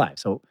fighting for my life.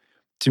 So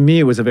to me,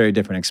 it was a very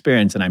different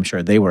experience than I'm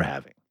sure they were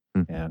having.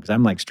 Because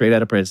I'm like straight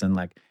out of prison.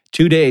 Like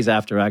 2 days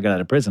after I got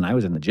out of prison, I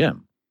was in the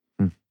gym.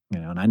 And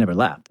I never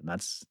left. And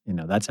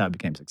that's how I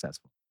became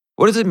successful.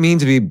 What does it mean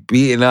to be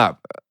beaten up?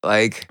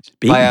 Like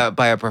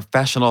by a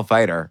professional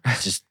fighter?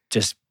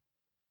 Just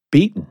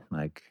beaten.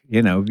 Like,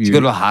 you go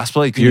to a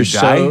hospital, you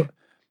die?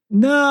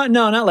 No,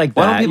 not like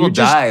that. Why don't people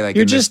die?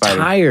 You're just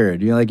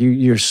tired.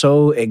 You're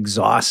so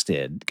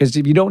exhausted because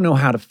if you don't know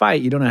how to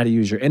fight, you don't know how to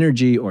use your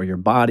energy or your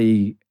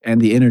body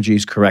and the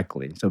energies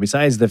correctly. So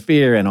besides the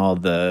fear and all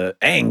the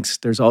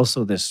angst, there's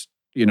also this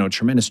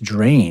tremendous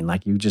drain.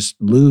 Like you just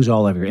lose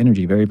all of your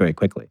energy very, very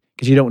quickly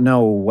because you don't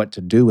know what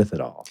to do with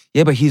it all.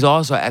 Yeah, but he's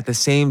also at the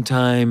same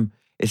time.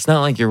 It's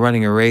not like you're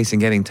running a race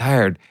and getting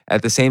tired.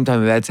 At the same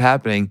time that's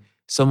happening,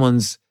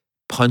 someone's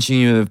punching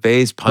you in the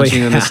face, punching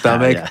you in the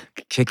stomach,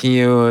 kicking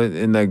you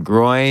in the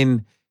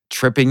groin,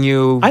 tripping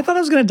you. I thought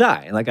I was going to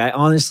die. Like I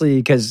honestly,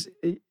 because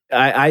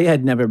I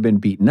had never been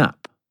beaten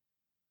up.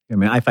 I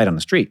mean, I fight on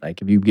the street.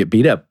 Like if you get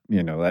beat up,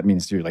 that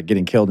means you're like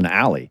getting killed in an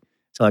alley.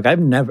 So like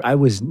I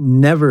was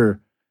never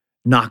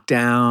knocked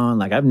down.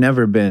 Like I've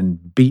never been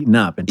beaten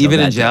up. Even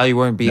in jail, you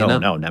weren't beaten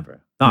up? No,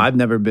 never. No, I've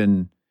never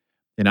been,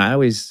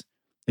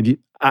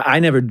 I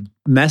never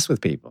mess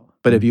with people.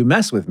 But if you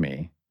mess with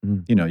me,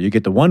 you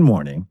get the one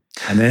warning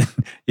and then,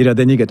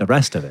 then you get the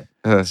rest of it.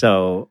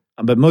 So,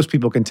 but most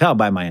people can tell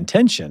by my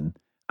intention,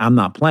 I'm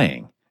not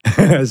playing.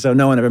 So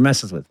no one ever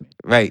messes with me.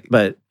 Right.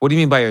 But what do you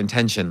mean by your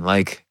intention?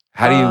 Like,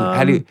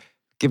 how do you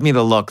give me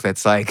the look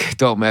that's like,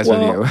 don't mess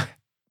with you?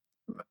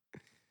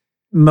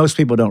 Most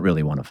people don't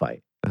really want to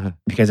fight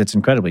because it's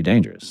incredibly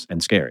dangerous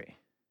and scary.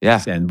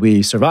 Yeah. And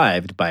we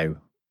survived by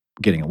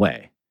getting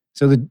away.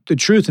 So the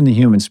truth in the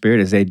human spirit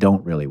is they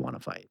don't really want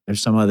to fight.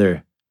 There's some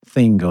other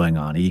thing going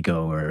on,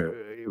 ego, or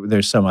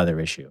there's some other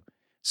issue.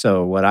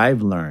 So what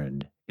I've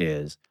learned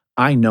is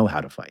I know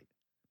how to fight.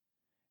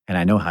 And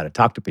I know how to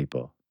talk to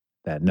people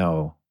that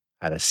know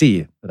how to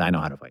see that I know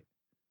how to fight.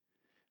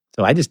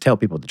 So I just tell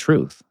people the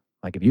truth.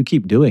 Like if you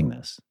keep doing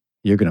this,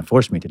 you're going to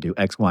force me to do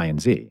X, Y,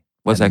 and Z.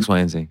 What's X, Y,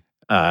 and Z?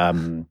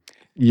 I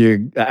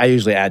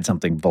usually add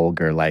something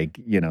vulgar like,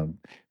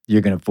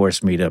 you're going to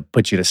force me to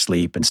put you to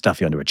sleep and stuff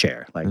you under a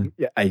chair. Like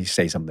I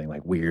say something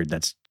like weird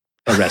that's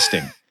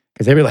arresting.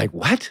 Because they were like,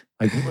 what?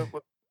 Like,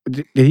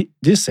 did he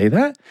just say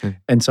that?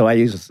 And so I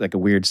use like a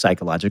weird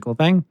psychological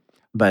thing.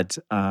 But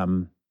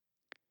I'm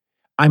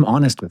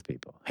honest with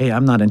people. Hey,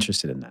 I'm not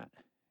interested in that.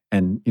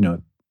 And,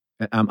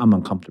 I'm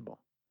uncomfortable.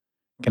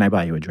 Can I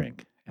buy you a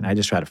drink? And I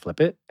just try to flip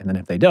it. And then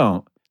if they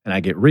don't, then I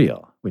get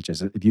real, which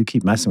is if you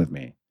keep messing with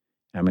me,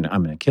 I'm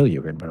gonna kill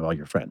you in front of all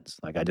your friends.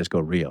 Like I just go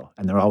real,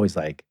 and they're always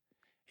like,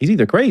 he's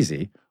either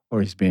crazy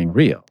or he's being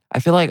real. I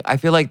feel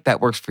like that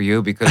works for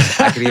you because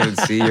I could even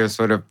see you're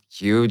sort of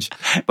huge.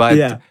 But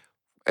Yeah.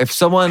 if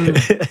someone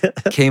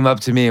came up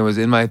to me and was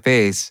in my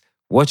face,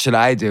 what should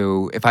I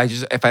do if I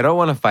don't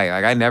want to fight?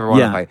 Like I never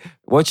want to fight.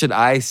 What should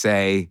I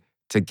say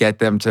to get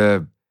them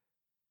to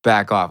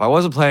back off? I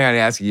wasn't planning on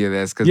asking you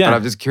this, but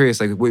I'm just curious.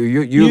 Like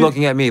you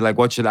looking at me, like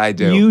what should I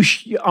do?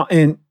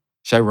 And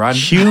should I run?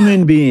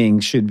 Human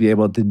beings should be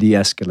able to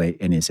de-escalate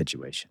any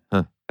situation.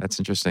 Huh, that's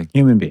interesting.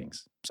 Human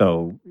beings.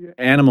 So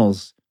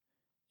animals,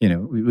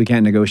 we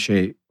can't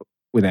negotiate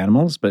with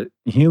animals, but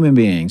human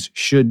beings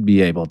should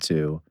be able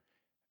to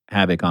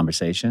have a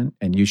conversation,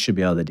 and you should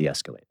be able to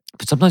de-escalate.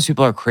 But sometimes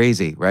people are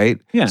crazy, right?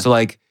 Yeah. So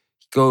like,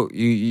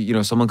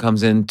 someone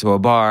comes into a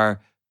bar,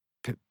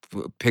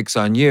 picks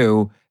on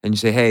you, and you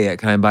say, "Hey,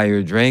 can I buy you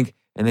a drink?"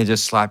 And they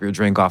just slap your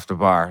drink off the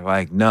bar.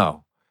 Like,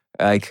 no,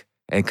 like,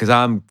 and because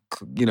I'm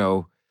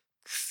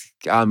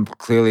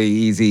clearly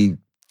easy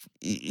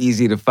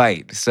to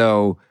fight.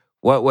 So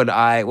what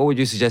would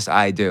you suggest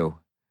I do?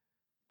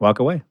 Walk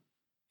away.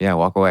 Yeah,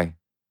 walk away.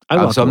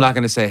 I'm not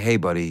going to say, "Hey,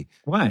 buddy."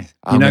 Why?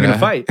 You're not going to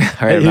fight. All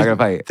right, I'm not going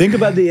to fight. Think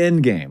about the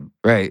end game.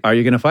 Right. Are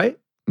you going to fight?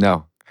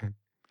 No.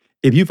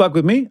 If you fuck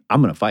with me,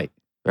 I'm going to fight.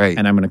 Right.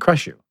 And I'm going to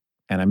crush you.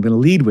 And I'm going to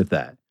lead with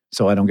that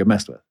so I don't get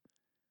messed with.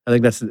 I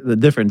think that's the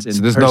difference in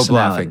there's personality.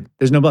 no bluffing.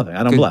 There's no bluffing.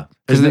 I don't bluff.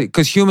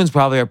 Because humans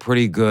probably are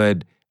pretty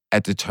good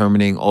at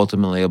determining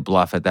ultimately a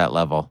bluff at that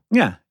level.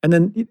 Yeah. And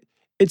then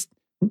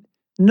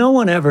no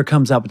one ever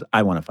comes up with,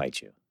 I want to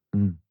fight you.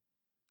 Mm.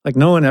 Like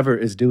no one ever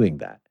is doing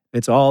that.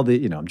 It's all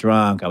I'm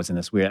drunk, I was in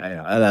this weird,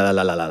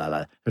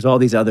 There's all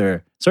these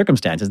other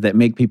circumstances that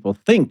make people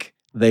think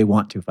they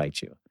want to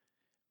fight you.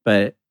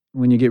 But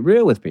when you get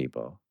real with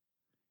people,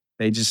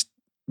 they just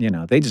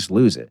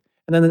lose it.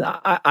 And then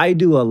I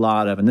do a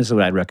lot of, and this is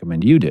what I'd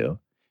recommend you do,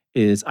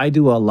 is I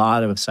do a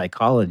lot of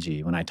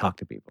psychology when I talk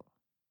to people.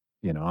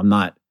 I'm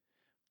not,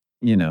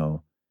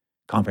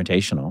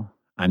 confrontational.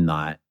 I'm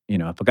not,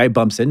 if a guy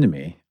bumps into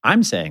me,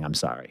 I'm saying I'm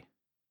sorry.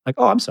 Like,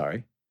 oh, I'm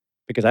sorry.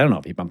 Because I don't know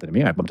if he bumped into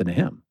me or I bumped into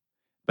him.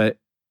 But,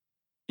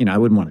 I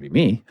wouldn't want to be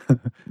me.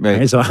 Right.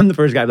 Right? So I'm the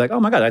first guy like, oh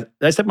my God,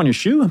 did I step on your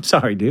shoe? I'm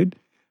sorry, dude.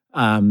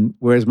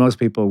 Whereas most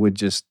people would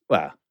just,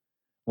 well,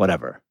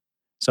 whatever.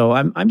 So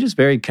I'm just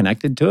very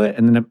connected to it.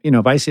 And then,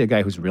 if I see a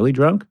guy who's really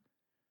drunk,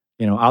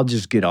 I'll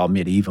just get all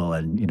medieval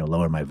and,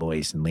 lower my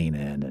voice and lean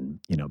in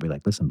and, be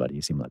like, listen, buddy,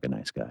 you seem like a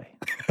nice guy.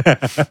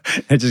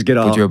 And just get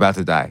all. But you're about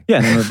to die.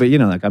 Yeah. But,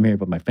 like I'm here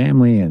with my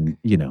family and,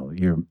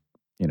 you're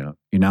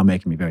now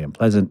making me very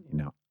unpleasant.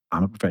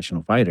 I'm a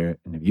professional fighter.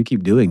 And if you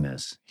keep doing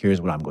this, here's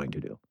what I'm going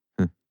to do.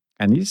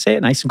 And you say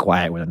it nice and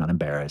quiet when I'm not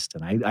embarrassed.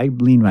 And I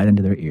lean right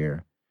into their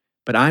ear.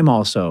 But I'm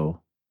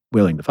also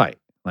willing to fight.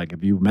 Like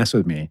if you mess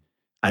with me,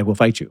 I will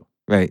fight you.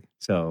 Right.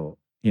 So,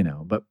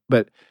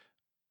 but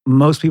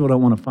most people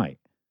don't want to fight.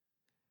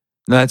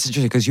 No, that's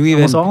interesting because you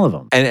even almost all of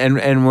them.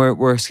 And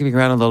we're skipping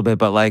around a little bit,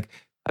 but like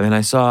I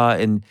saw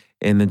in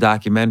the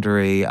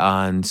documentary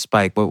on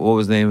Spike, what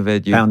was the name of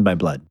it? Bound by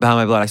Blood. Bound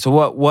by Blood. So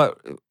what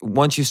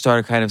once you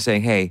started kind of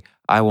saying, hey,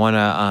 I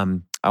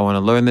wanna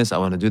learn this, I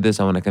wanna do this,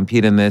 I wanna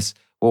compete in this.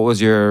 What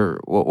was your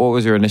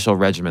initial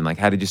regimen? Like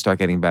how did you start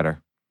getting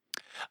better?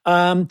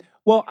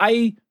 Well,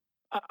 I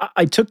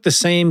took the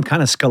same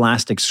kind of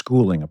scholastic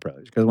schooling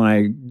approach because when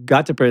I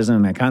got to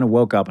prison, I kind of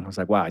woke up and I was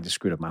like, wow, I just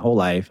screwed up my whole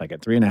life. I got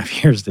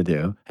 3.5 years to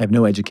do. I have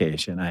no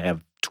education. I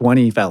have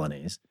 20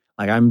 felonies.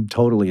 Like I'm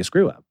totally a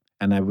screw up.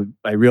 And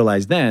I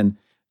realized then,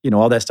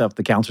 all that stuff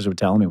the counselors were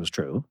telling me was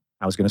true.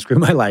 I was going to screw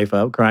my life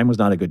up. Crime was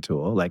not a good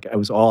tool. Like it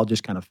was all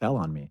just kind of fell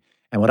on me.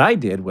 And what I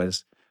did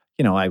was,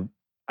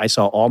 I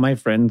saw all my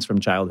friends from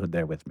childhood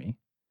there with me.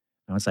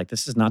 I was like,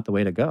 this is not the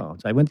way to go.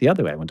 So I went the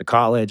other way. I went to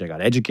college, I got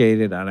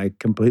educated, and I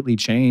completely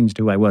changed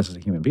who I was as a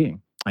human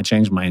being. I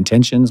changed my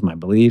intentions, my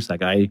beliefs.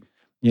 Like I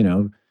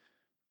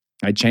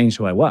changed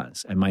who I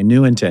was. And my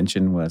new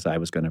intention was I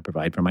was going to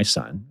provide for my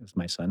son, because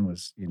my son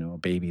was, a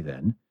baby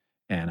then.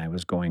 And I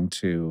was going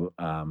to,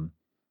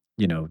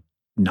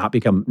 not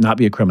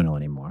be a criminal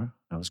anymore.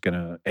 I was going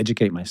to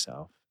educate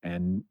myself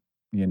and,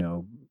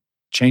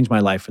 change my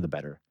life for the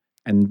better.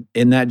 And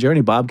in that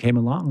journey, Bob came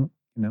along,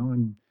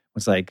 and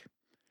was like,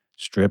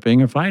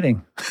 stripping or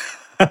fighting.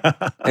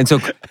 And so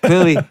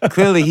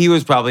clearly he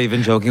was probably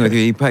even joking with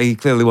you. He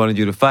clearly wanted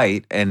you to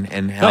fight and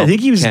help. I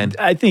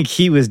think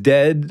he was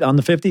dead on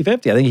the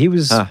 50-50. I think he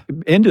was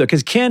into it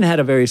because Ken had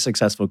a very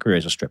successful career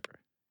as a stripper.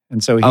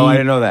 And so I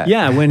didn't know that.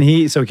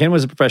 Yeah, so Ken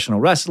was a professional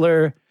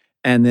wrestler,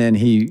 and then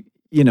he,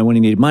 when he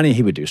needed money,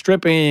 he would do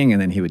stripping,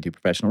 and then he would do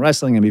professional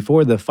wrestling. And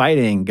before the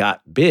fighting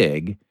got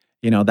big,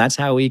 that's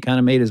how he kind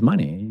of made his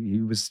money.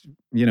 He was,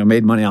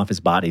 made money off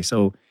his body.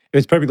 So it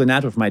was perfectly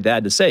natural for my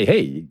dad to say, hey,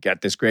 you got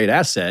this great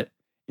asset.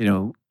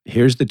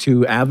 Here's the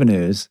 2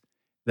 avenues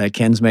that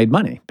Ken's made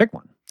money. Pick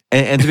one.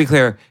 And to be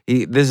clear,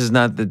 this is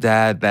not the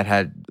dad that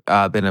had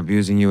been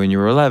abusing you when you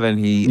were 11.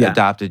 He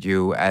adopted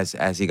you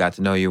as he got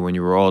to know you when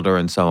you were older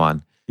and so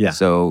on. Yeah.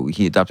 So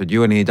he adopted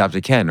you and he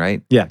adopted Ken,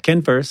 right? Yeah,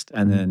 Ken first,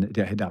 and then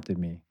he adopted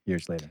me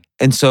years later.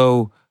 And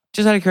so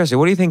just out of curiosity,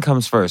 what do you think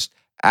comes first,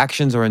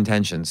 actions or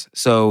intentions?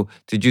 So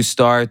did you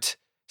start?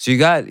 So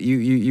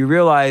you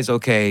realize,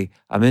 okay,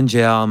 I'm in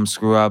jail, I'm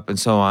screw up, and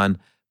so on.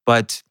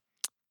 But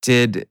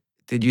did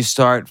you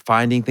start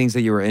finding things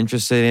that you were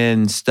interested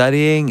in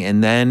studying,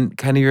 and then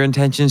kind of your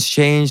intentions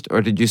changed,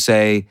 or did you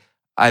say,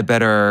 I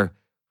better,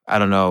 I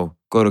don't know,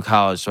 go to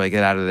college so I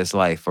get out of this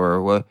life,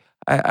 or what?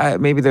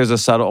 Maybe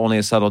there's only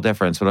a subtle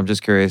difference, but I'm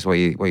just curious what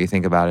you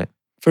think about it.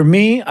 For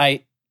me,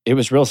 it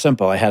was real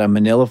simple. I had a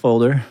manila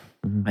folder.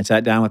 Mm-hmm. I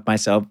sat down with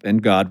myself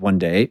and God one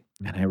day,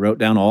 and I wrote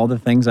down all the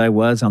things I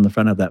was on the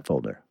front of that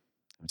folder.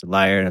 I was a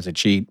liar, I was a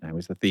cheat, I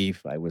was a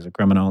thief, I was a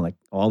criminal, like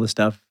all the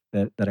stuff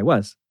that I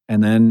was.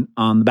 And then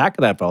on the back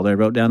of that folder, I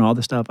wrote down all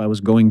the stuff I was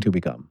going to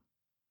become.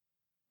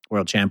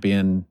 World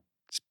champion,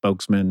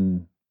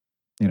 spokesman,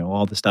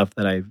 all the stuff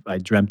that I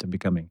dreamt of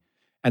becoming.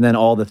 And then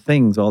all the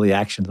things, all the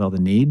actions, all the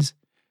needs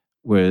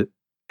and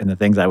the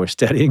things I was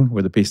studying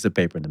were the pieces of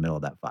paper in the middle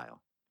of that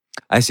file.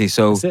 I see.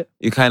 So That's it.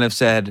 You kind of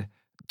said,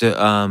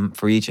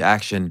 for each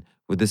action,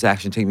 would this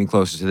action take me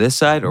closer to this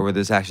side, or would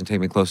this action take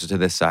me closer to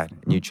this side?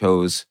 And you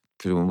chose,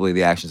 presumably,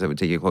 the actions that would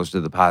take you closer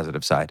to the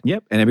positive side.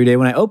 Yep. And every day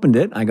when I opened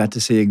it, I got to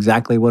see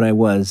exactly what I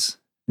was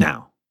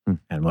now.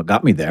 And what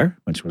got me there,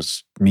 which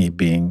was me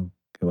being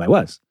who I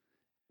was.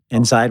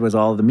 Inside was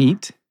all the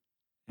meat.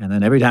 And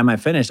then every time I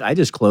finished, I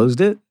just closed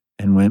it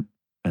and went,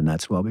 and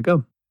that's where we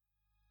go.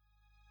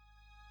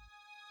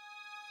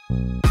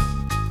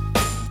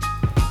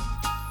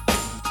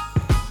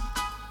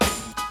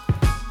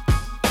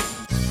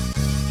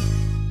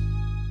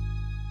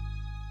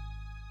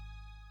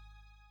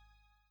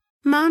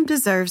 Mom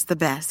deserves the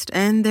best,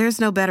 and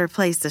there's no better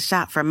place to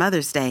shop for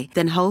Mother's Day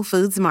than Whole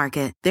Foods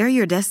Market. They're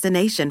your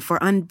destination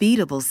for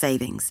unbeatable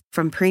savings,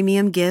 from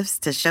premium gifts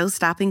to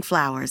show-stopping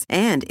flowers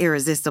and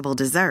irresistible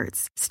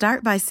desserts.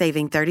 Start by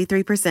saving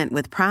 33%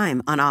 with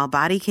Prime on all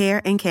body care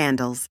and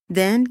candles.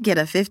 Then get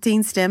a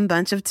 15-stem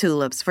bunch of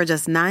tulips for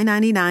just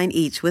 $9.99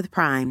 each with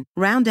Prime.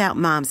 Round out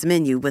Mom's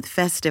menu with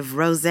festive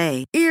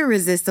rosé,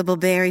 irresistible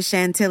berry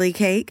chantilly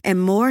cake,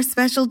 and more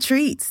special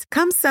treats.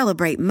 Come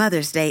celebrate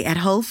Mother's Day at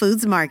Whole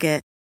Foods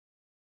Market.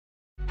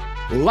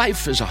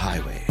 Life is a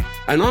highway,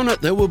 and on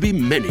it there will be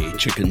many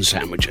chicken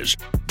sandwiches.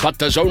 But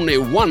there's only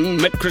one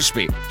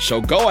McCrispy.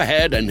 So go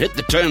ahead and hit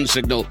the turn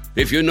signal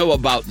if you know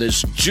about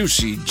this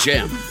juicy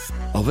gem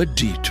of a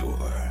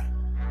detour.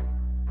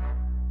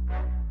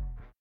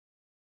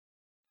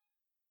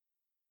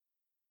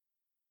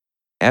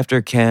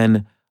 After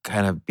Ken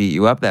kind of beat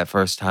you up that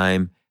first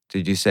time,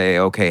 did you say,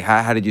 okay,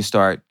 how did you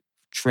start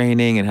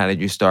training, and how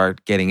did you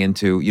start getting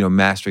into,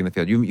 mastering the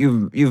field?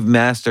 You've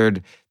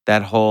mastered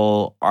that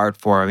whole art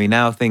form. I mean,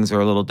 now things are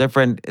a little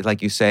different.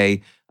 Like you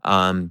say,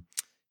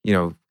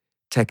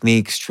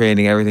 techniques,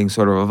 training, everything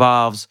sort of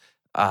evolves.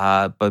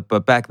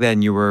 But back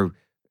then you were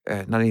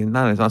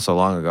not so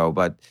long ago,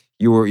 but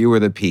you were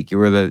the peak. You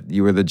were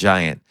the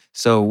giant.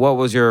 So what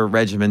was your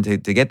regimen to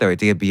get there,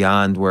 to get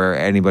beyond where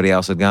anybody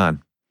else had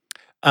gone?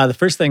 The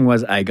first thing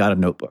was I got a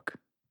notebook,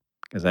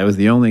 because I was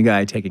the only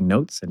guy taking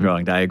notes and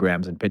drawing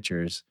diagrams and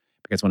pictures.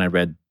 Because when I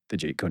read the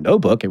Jeet Kune Do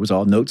book, it was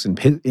all notes and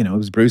it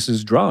was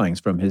Bruce's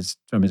drawings from his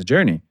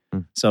journey.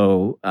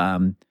 So,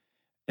 and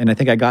I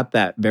think I got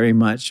that very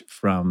much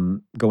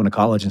from going to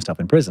college and stuff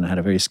in prison. I had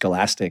a very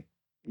scholastic,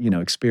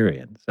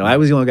 experience. So I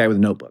was the only guy with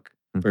a notebook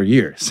for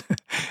years,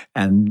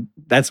 and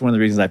that's one of the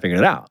reasons I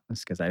figured it out.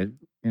 It's because I,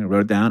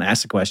 wrote it down,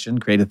 asked a question,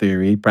 create a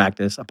theory,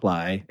 practice,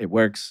 apply. It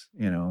works.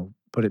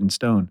 Put it in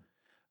stone.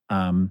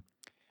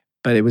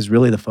 But it was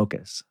really the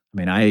focus. I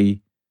mean,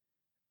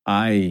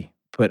 I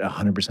put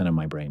 100% of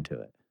my brain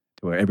to it.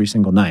 Where every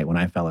single night when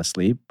I fell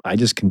asleep, I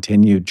just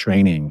continued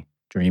training,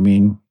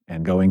 dreaming,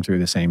 and going through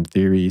the same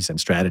theories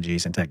and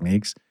strategies and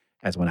techniques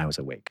as when I was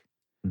awake.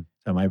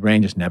 So my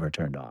brain just never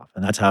turned off.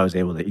 And that's how I was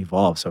able to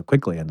evolve so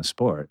quickly in the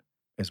sport,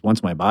 is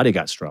once my body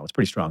got strong, it's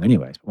pretty strong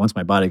anyways, but once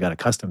my body got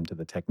accustomed to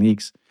the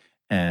techniques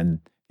and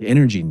the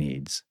energy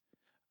needs,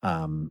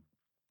 it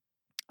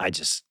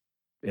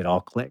all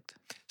clicked.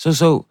 So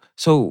talk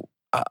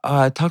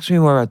to me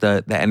more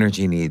about the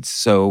energy needs.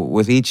 So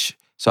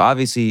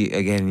obviously,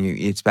 again,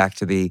 it's back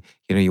to the,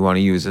 you want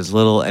to use as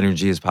little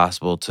energy as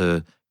possible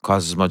to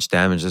cause as much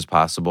damage as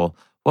possible.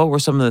 What were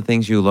some of the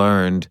things you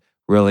learned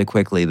really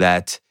quickly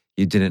that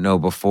you didn't know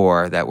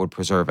before that would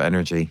preserve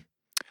energy?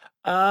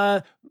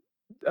 Balance,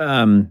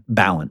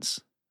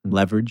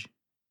 leverage.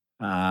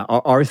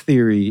 Our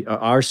theory,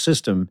 our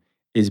system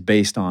is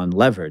based on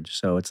leverage.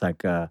 So it's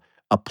like a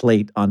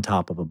plate on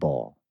top of a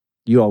ball.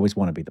 You always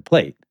want to be the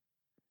plate,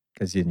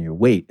 because your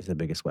weight is the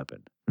biggest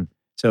weapon.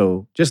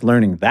 So just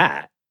learning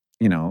that,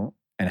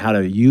 and how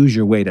to use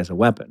your weight as a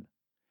weapon.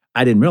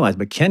 I didn't realize,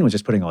 but Ken was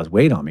just putting all his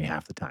weight on me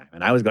half the time.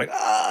 And I was going,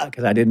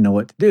 because I didn't know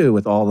what to do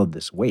with all of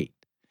this weight.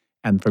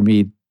 And for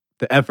me,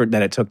 the effort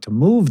that it took to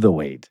move the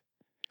weight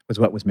was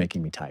what was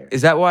making me tired.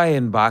 Is that why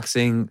in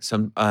boxing,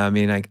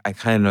 I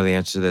kind of know the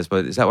answer to this,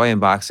 but is that why in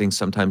boxing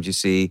sometimes you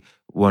see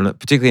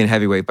particularly in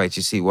heavyweight fights,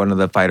 you see one of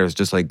the fighters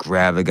just like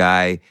grab a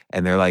guy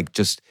and they're like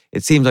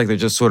it seems like they're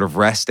just sort of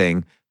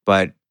resting,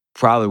 but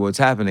probably what's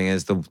happening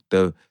is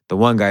the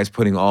one guy's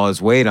putting all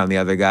his weight on the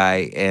other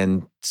guy,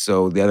 and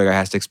so the other guy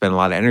has to expend a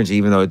lot of energy,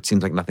 even though it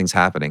seems like nothing's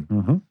happening.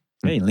 Mm-hmm.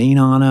 Yeah, you lean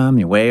on them,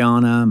 you weigh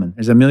on them, and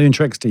there's a million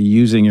tricks to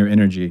using your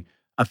energy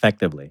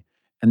effectively.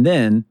 And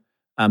then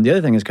the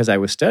other thing is because I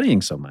was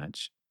studying so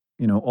much,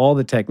 all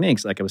the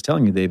techniques, like I was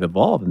telling you, they've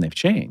evolved and they've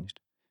changed.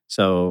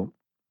 So,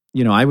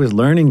 I was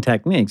learning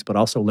techniques, but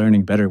also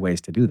learning better ways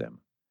to do them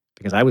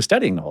because I was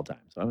studying the whole time.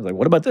 So I was like,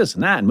 what about this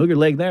and that? And move your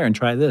leg there and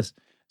try this.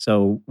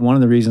 So one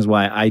of the reasons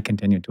why I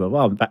continued to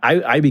evolve, but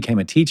I became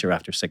a teacher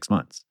after 6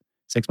 months.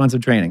 6 months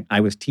of training,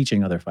 I was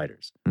teaching other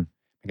fighters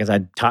because I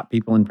taught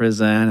people in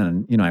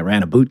prison and, I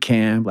ran a boot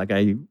camp. Like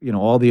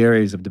all the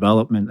areas of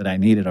development that I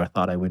needed or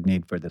thought I would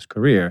need for this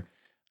career,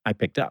 I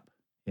picked up,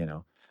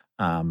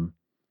 So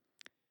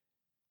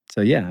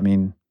yeah, I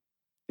mean,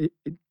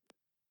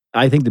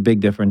 I think the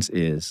big difference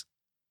is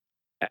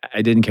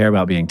I didn't care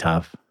about being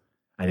tough.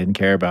 I didn't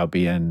care about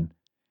being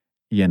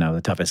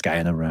the toughest guy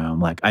in the room.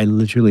 Like I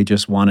literally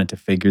just wanted to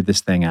figure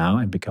this thing out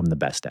and become the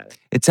best at it.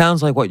 It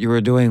sounds like what you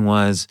were doing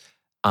was,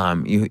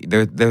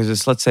 there's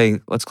this,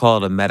 let's call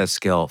it a meta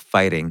skill,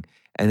 fighting,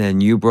 and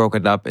then you broke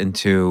it up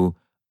into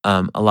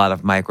a lot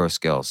of micro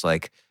skills,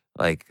 like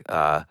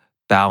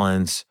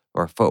balance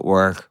or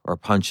footwork or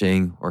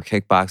punching or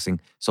kickboxing.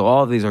 So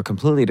all of these are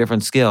completely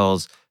different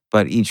skills,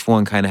 but each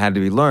one kind of had to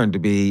be learned to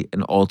be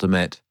an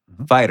ultimate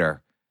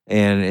fighter.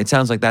 And it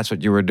sounds like that's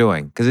what you were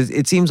doing, because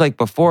it seems like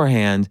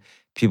beforehand,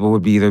 people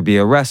would either be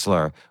a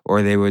wrestler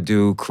or they would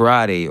do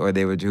karate or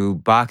they would do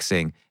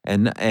boxing.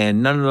 And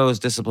none of those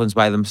disciplines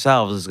by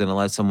themselves is going to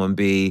let someone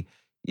be,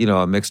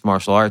 a mixed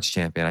martial arts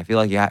champion. I feel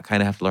like you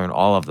kind of have to learn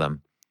all of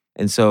them.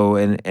 And so,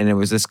 and it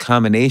was this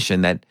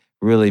combination that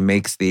really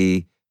makes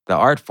the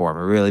art form.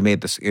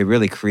 It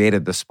really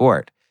created the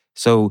sport.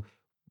 So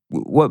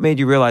what made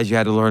you realize you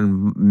had to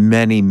learn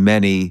many,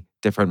 many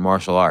different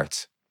martial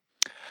arts?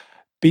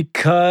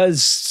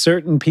 Because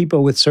certain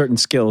people with certain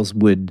skills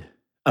would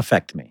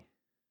affect me.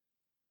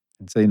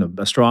 And so,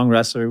 a strong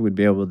wrestler would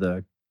be able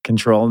to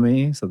control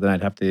me. So then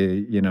I'd have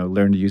to,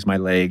 learn to use my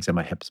legs and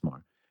my hips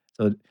more.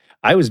 So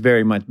I was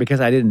very much, because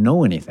I didn't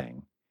know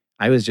anything,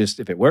 I was just,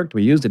 if it worked,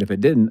 we used it. If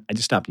it didn't, I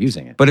just stopped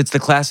using it. But it's the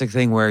classic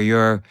thing where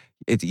you're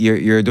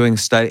doing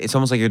study. It's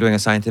almost like you're doing a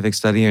scientific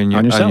study on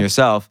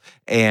yourself.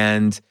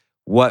 And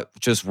what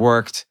just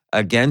worked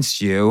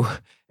against you,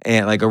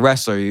 and like a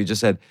wrestler, you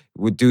just said,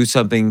 would do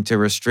something to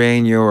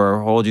restrain you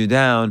or hold you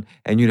down,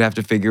 and you'd have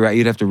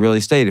to really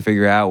stay to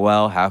figure out,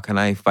 well, how can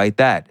I fight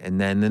that? And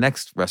then the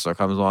next wrestler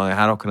comes along,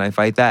 how can I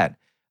fight that?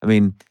 I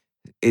mean,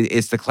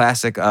 it's the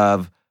classic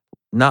of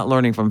not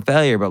learning from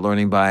failure, but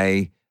learning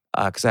by,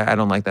 because I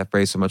don't like that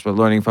phrase so much, but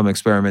learning from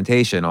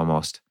experimentation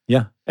almost.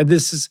 Yeah. And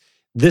this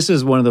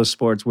is one of those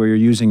sports where you're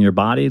using your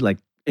body like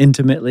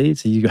intimately,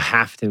 so you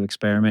have to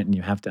experiment and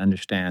you have to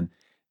understand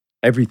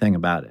everything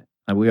about it.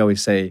 And we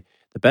always say,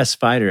 the best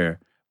fighter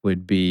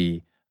would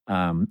be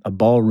a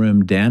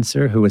ballroom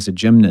dancer who was a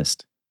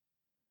gymnast.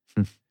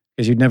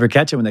 Because you'd never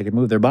catch them when they could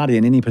move their body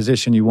in any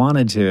position you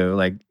wanted to.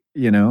 Like,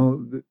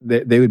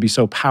 they would be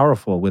so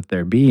powerful with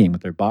their being,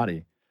 with their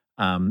body.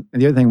 And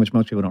the other thing which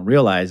most people don't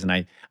realize, and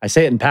I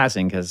say it in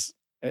passing because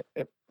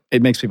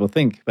it makes people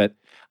think, but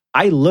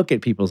I look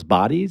at people's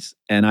bodies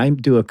and I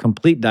do a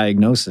complete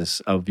diagnosis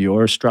of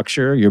your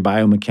structure, your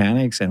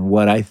biomechanics, and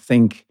what I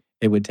think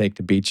it would take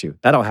to beat you.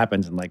 That all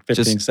happens in like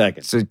 15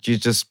 seconds. So you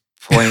just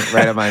point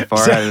right at my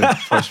forehead and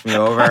push me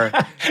over,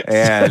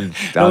 and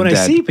when I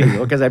see people,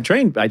 because I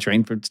trained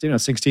for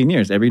 16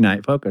 years every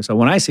night focus. So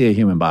when I see a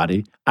human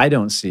body, I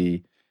don't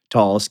see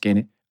tall,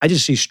 skinny. I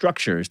just see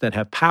structures that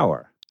have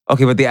power.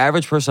 Okay, but the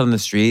average person on the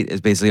street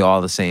is basically all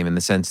the same in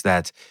the sense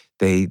that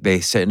they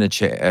sit in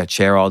a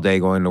chair all day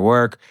going to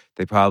work.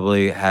 They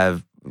probably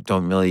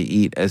don't really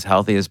eat as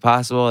healthy as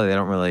possible. They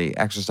don't really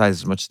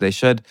exercise as much as they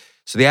should.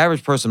 So the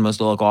average person must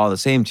look all the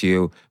same to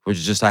you, which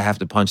is just I have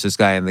to punch this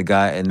guy in the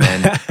gut and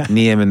then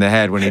knee him in the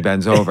head when he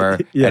bends over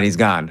and he's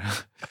gone.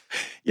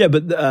 Yeah,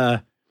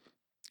 but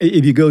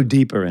if you go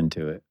deeper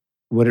into it,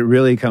 what it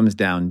really comes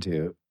down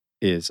to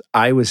is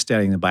I was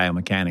studying the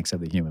biomechanics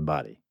of the human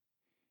body.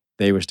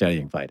 They were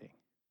studying fighting.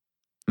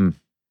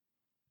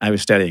 I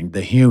was studying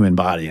the human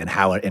body and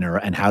how it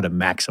and how to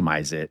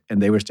maximize it,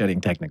 and they were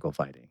studying technical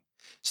fighting.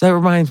 So that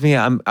reminds me,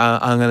 I'm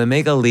going to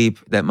make a leap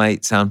that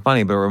might sound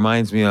funny, but it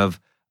reminds me of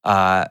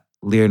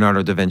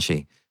Leonardo da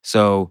Vinci.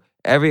 So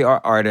every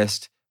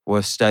artist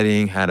was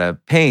studying how to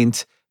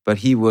paint, but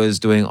he was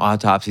doing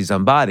autopsies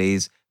on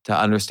bodies to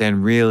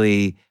understand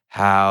really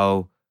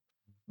how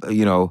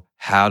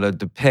to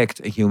depict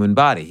a human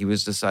body. He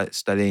was just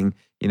studying,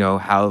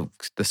 how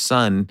the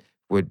sun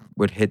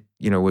would hit,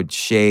 would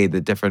shade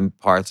the different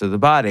parts of the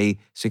body,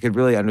 so you could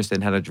really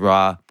understand how to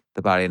draw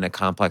the body in a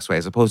complex way,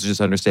 as opposed to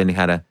just understanding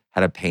how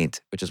to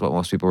paint, which is what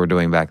most people were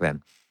doing back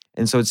then.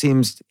 And so it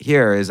seems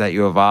here is that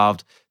you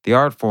evolved the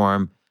art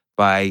form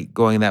by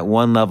going that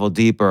one level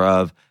deeper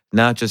of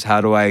not just how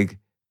do I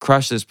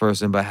crush this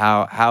person, but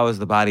how is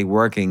the body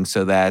working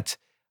so that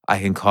I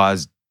can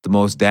cause the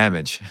most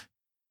damage.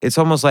 It's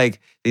almost like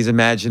these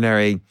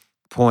imaginary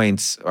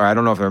points, or I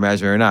don't know if they're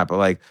imaginary or not, but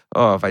like,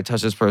 oh, if I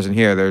touch this person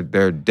here,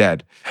 they're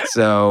dead.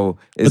 So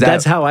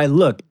that's how I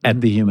look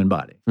at the human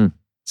body. Hmm.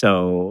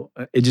 So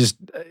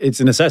it's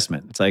an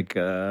assessment. It's like,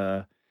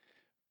 and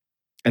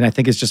I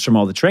think it's just from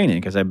all the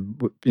training because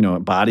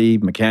body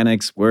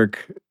mechanics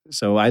work.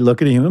 So I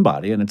look at a human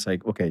body and it's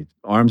like, okay,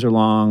 arms are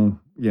long,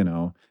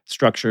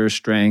 structure,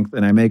 strength,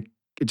 and I make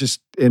it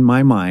just in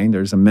my mind.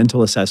 There's a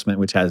mental assessment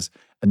which has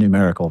a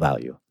numerical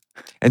value.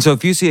 And so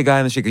if you see a guy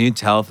in the street, can you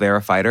tell if they're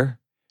a fighter?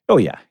 Oh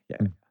yeah.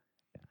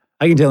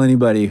 I can tell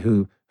anybody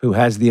who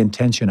has the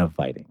intention of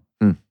fighting,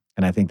 and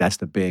I think that's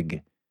the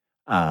big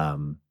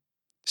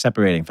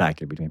separating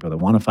factor between people that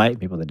want to fight and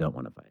people that don't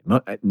want to fight.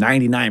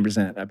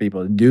 99% of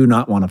people do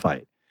not want to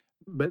fight,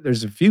 but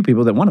there's a few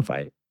people that want to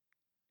fight,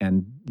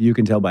 and you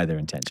can tell by their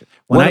intention.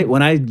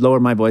 When I lower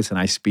my voice and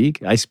I speak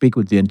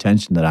with the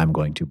intention that I'm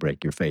going to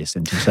break your face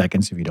in 2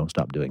 seconds if you don't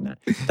stop doing that.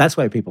 That's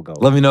why people go,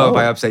 let me know if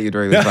I upset you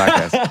during this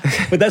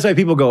podcast. But that's why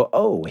people go,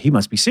 oh, he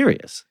must be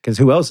serious, because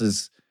who else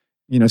is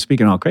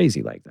speaking all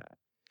crazy like that?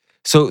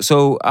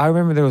 So I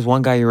remember there was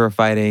one guy you were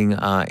fighting,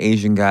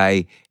 Asian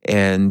guy,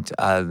 and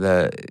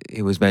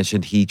it was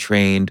mentioned he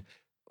trained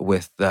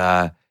with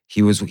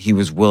he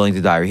was willing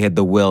to die, or he had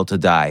the will to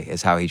die,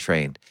 is how he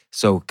trained.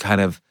 So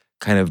kind of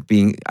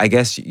being, I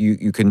guess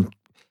you can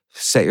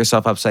set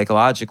yourself up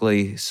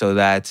psychologically so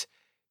that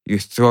you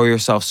throw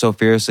yourself so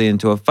fiercely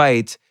into a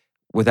fight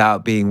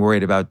without being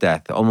worried about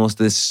death. Almost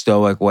this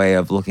stoic way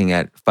of looking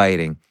at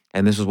fighting.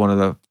 And this was one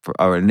of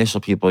our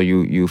initial people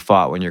you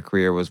fought when your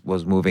career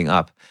was moving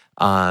up.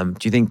 Do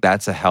you think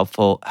that's a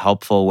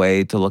helpful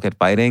way to look at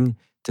fighting?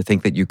 To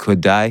think that you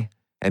could die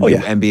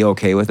and be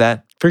okay with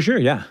that? For sure,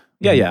 yeah.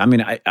 I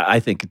mean,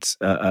 I think it's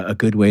a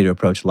good way to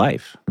approach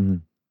life.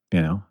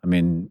 Mm-hmm. I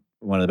mean,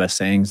 one of the best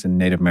sayings in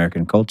Native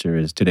American culture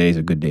is today's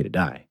a good day to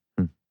die,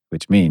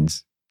 which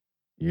means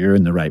you're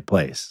in the right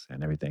place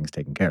and everything's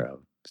taken care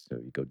of. So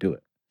you go do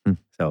it.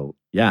 So,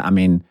 yeah, I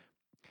mean,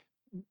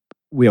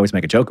 we always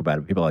make a joke about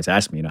it. People always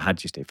ask me, how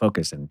did you stay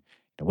focused? And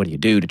what do you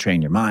do to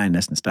train your mind,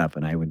 this and stuff?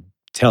 And I would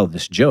tell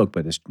this joke,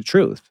 but it's the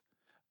truth.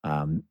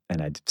 And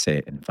I'd say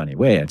it in a funny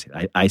way.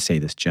 I say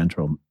this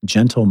gentle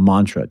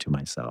mantra to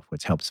myself,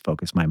 which helps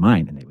focus my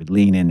mind. And they would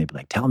lean in. They'd be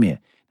like, tell me it.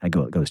 It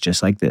goes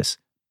just like this.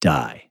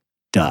 Die,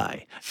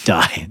 die,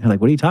 die. And they're like,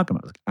 what are you talking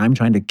about? I'm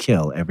trying to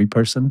kill every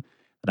person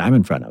that I'm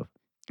in front of,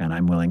 and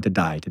I'm willing to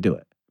die to do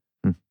it.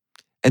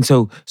 And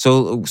so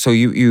you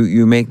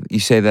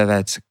say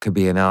that could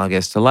be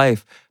analogous to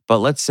life, but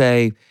let's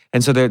say,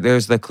 and so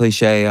there's the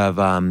cliche of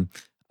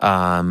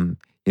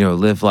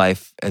live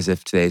life as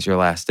if today's your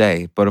last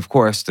day. But of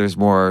course, there's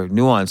more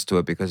nuance to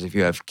it, because if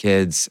you have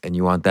kids and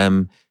you want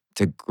them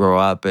to grow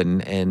up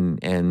and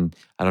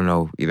I don't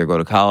know, either go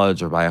to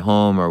college or buy a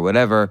home or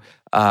whatever,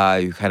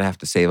 you kind of have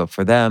to save up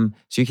for them.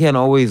 So you can't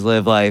always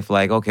live life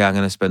like, okay, I'm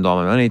going to spend all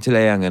my money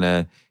today. I'm going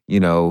to,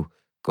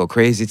 go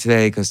crazy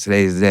today because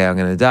today's the day I'm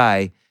going to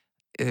die.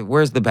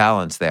 Where's the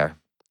balance there?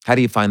 How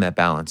do you find that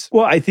balance?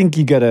 Well, I think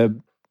you got to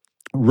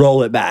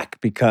roll it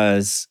back,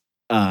 because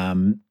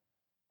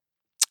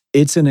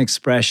it's an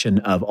expression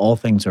of all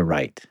things are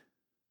right.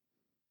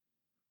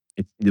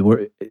 The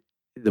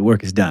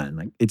work is done.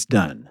 Like, it's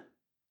done.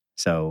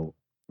 So,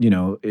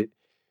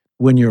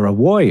 when you're a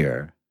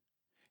warrior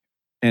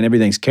and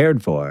everything's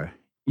cared for,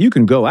 you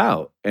can go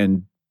out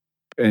and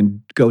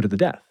go to the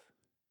death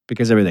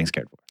because everything's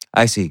cared for.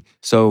 I see.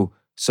 So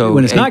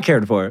when it's not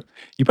cared for,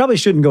 you probably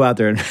shouldn't go out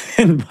there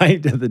and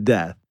fight to the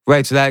death.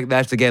 Right. So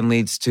that again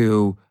leads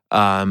to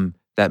that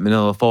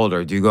manila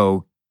folder. Do you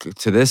go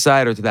to this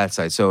side or to that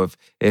side? So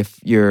if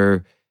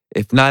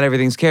not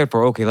everything's cared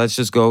for, okay, let's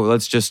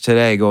just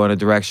today go in a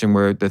direction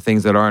where the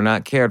things that are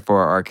not cared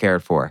for are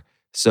cared for.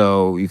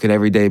 So you could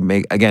every day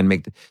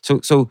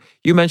so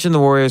you mentioned the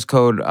Warriors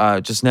Code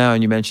just now,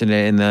 and you mentioned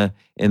it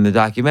in the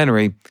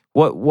documentary.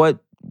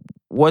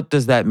 What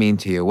does that mean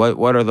to you?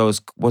 What are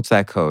those? What's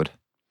that code?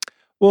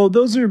 Well,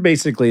 those are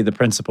basically the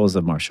principles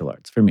of martial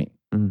arts for me.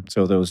 Mm-hmm.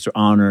 So those are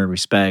honor,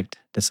 respect,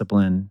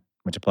 discipline,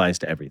 which applies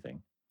to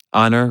everything.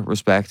 Honor,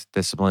 respect,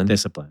 discipline.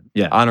 Discipline,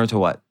 yeah. Honor to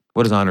what?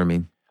 What does honor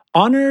mean?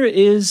 Honor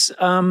is,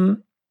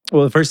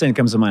 the first thing that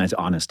comes to mind is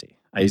honesty.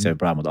 I used to have a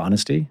problem with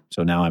honesty,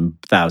 so now I'm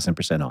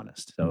 1,000%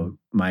 honest. So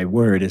my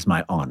word is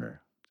my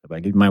honor. If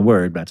I give you my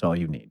word, that's all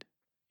you need.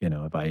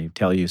 If I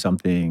tell you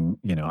something,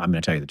 I'm going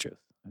to tell you the truth.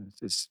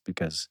 It's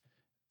because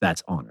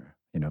that's honor.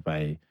 If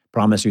I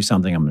promise you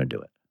something, I'm going to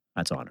do it.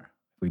 That's honor.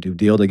 If we do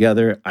deal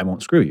together, I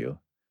won't screw you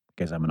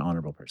because I'm an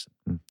honorable person.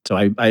 So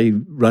I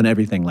run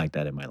everything like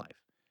that in my life.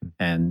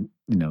 And,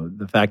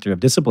 the factor of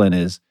discipline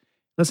is,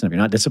 listen, if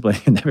you're not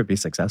disciplined, you'll never be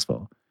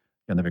successful.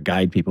 You'll never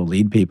guide people,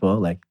 lead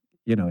people.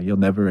 You'll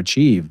never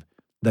achieve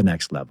the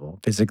next level.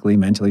 Physically,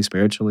 mentally,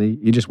 spiritually,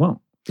 you just won't,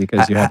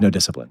 because you have no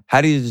discipline.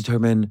 How do you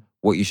determine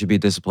what you should be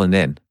disciplined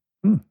in?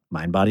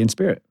 Mind, body, and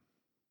spirit.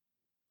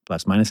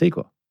 Plus, minus,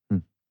 equal.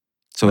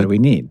 So what do we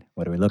need?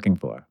 What are we looking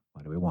for?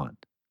 What do we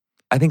want?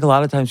 I think a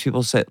lot of times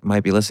people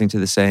might be listening to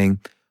this saying,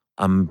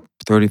 I'm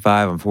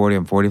 35, I'm 40,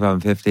 I'm 45, I'm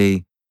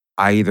 50.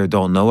 I either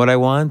don't know what I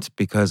want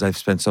because I've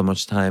spent so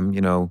much time,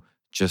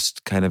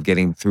 just kind of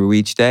getting through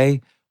each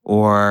day,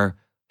 or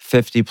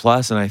 50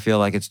 plus and I feel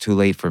like it's too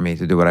late for me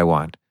to do what I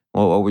want?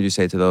 Well, what would you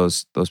say to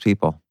those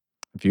people?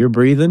 If you're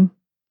breathing,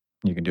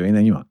 you can do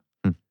anything you want.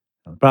 Hmm.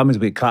 The problem is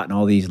we get caught in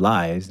all these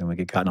lies and we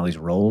get caught in all these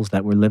roles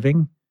that we're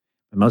living.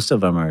 And most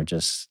of them are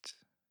just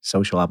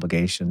social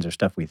obligations or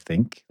stuff we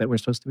think that we're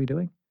supposed to be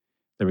doing.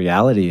 The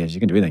reality is you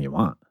can do anything you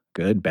want.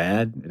 Good,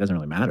 bad, it doesn't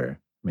really matter.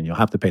 I mean, you'll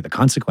have to pay the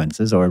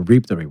consequences or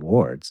reap the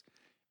rewards.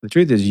 The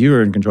truth is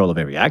you're in control of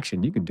every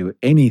action. You can do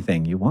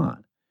anything you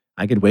want.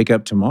 I could wake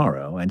up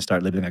tomorrow and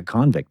start living like a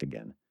convict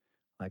again.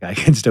 Like I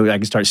can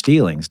start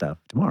stealing stuff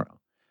tomorrow.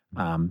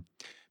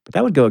 But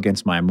that would go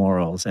against my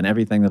morals and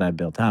everything that I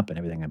built up and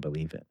everything I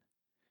believe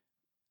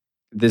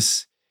in.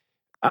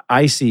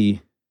 I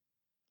see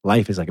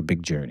life as like a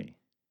big journey.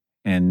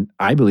 And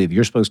I believe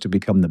you're supposed to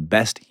become the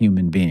best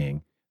human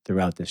being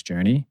throughout this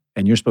journey.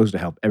 And you're supposed to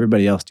help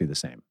everybody else do the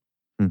same.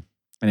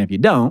 And if you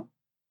don't,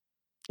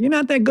 you're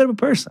not that good of a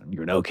person.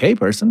 You're an okay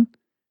person.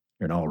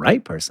 You're an all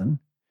right person.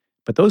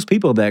 But those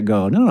people that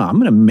go, no, I'm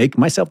going to make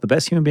myself the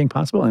best human being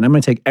possible, and I'm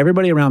going to take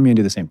everybody around me and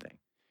do the same thing.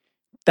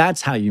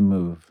 That's how you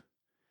move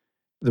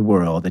the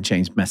world and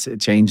change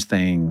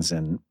things.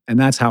 And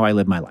that's how I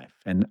live my life.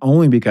 And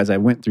only because I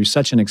went through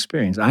such an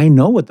experience, I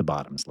know what the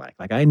bottom's like.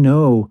 Like I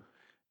know,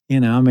 we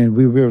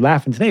were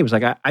laughing today. It was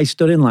like I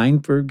stood in line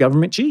for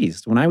government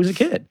cheese when I was a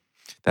kid.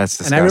 That's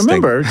disgusting. And I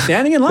remember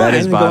standing in line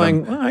and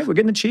bottom. going, all right, we're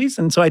getting the cheese.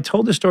 And so I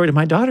told the story to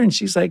my daughter and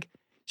she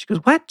goes,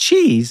 what,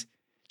 cheese?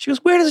 She goes,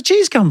 where does the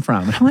cheese come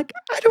from? And I'm like,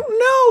 I don't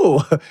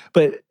know.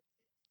 But,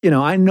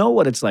 I know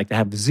what it's like to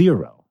have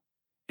zero.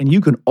 And you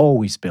can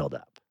always build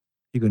up.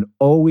 You can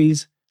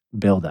always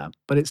build up.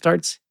 But it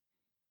starts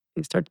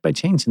by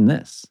changing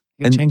this.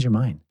 You gotta change your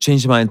mind.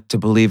 Change your mind to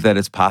believe that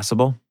it's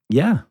possible?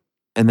 Yeah.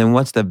 And then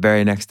what's the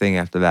very next thing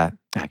after that?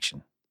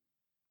 Action.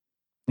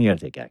 You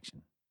gotta take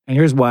action. And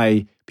here's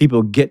why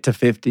people get to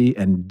 50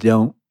 and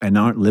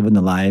aren't living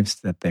the lives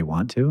that they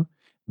want to.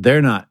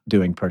 They're not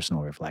doing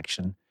personal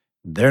reflection.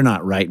 They're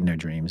not writing their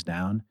dreams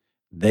down.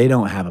 They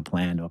don't have a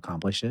plan to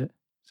accomplish it.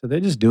 So they're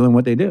just doing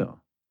what they do.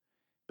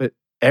 But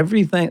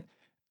everything,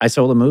 I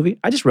sold a movie.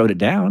 I just wrote it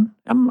down.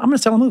 I'm going to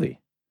sell a movie.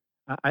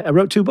 I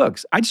wrote 2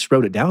 books. I just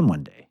wrote it down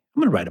one day.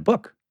 I'm going to write a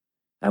book.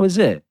 That was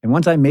it. And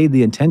once I made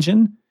the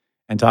intention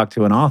and talked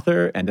to an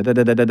author and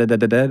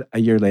a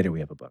year later we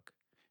have a book.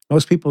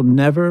 Most people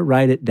never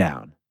write it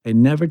down. They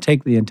never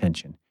take the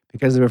intention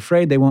because they're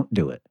afraid they won't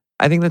do it.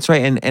 I think that's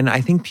right. And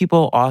I think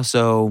people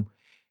also,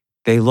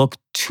 they look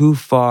too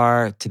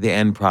far to the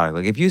end product.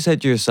 Like if you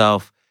said to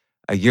yourself,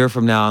 a year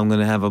from now, I'm going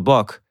to have a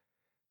book,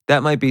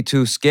 that might be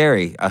too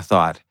scary a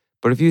thought.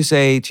 But if you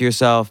say to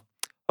yourself,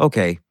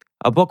 okay,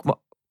 a book,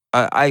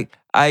 I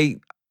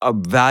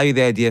value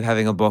the idea of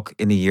having a book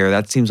in a year.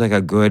 That seems like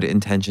a good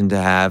intention to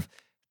have.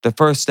 The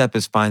first step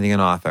is finding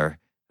an author.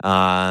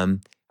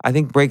 I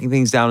think breaking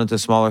things down into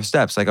smaller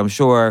steps. Like I'm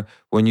sure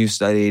when you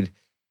studied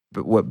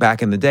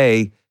back in the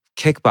day,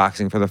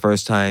 kickboxing for the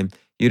first time,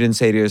 you didn't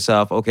say to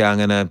yourself, okay, I'm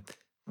going to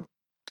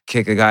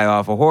kick a guy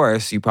off a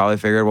horse. You probably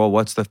figured, well,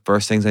 what's the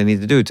first things I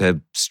need to do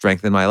to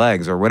strengthen my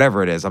legs or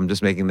whatever it is? I'm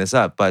just making this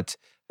up. But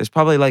there's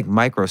probably like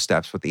micro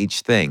steps with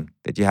each thing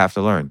that you have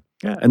to learn.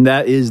 Yeah, and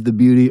that is the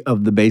beauty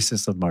of the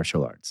basis of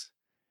martial arts.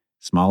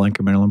 Small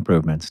incremental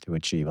improvements to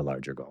achieve a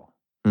larger goal.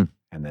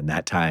 And then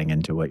that tying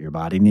into what your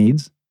body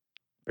needs,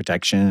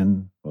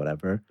 protection,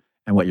 whatever,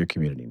 and what your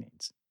community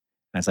needs.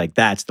 And it's like,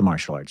 that's the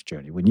martial arts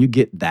journey. When you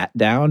get that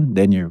down,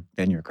 then you're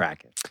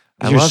cracking.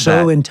 You're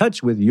so in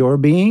touch with your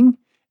being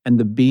and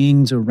the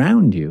beings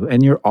around you,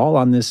 and you're all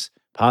on this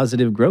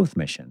positive growth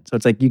mission. So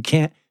it's like you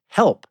can't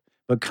help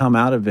but come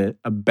out of it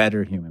a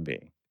better human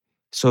being.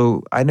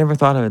 So I never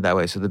thought of it that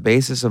way. So the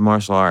basis of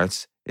martial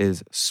arts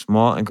is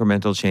small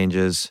incremental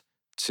changes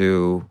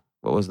to,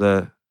 what was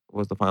the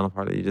final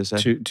part that you just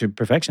said? To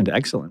perfection, to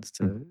excellence.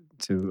 And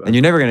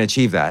you're never going to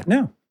achieve that.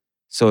 No.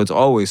 So it's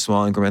always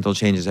small incremental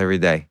changes every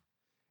day.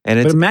 But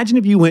imagine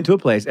if you went to a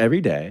place every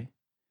day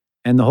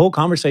and the whole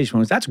conversation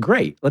was, that's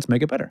great, let's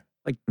make it better.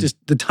 Like just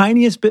the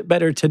tiniest bit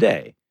better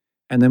today.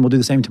 And then we'll do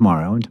the same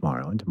tomorrow and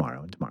tomorrow and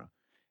tomorrow and tomorrow.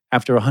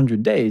 After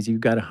 100 days,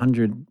 you've got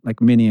 100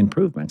 like mini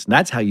improvements. And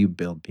that's how you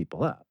build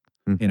people up.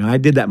 I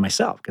did that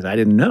myself because I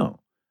didn't know.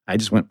 I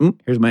just went,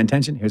 here's my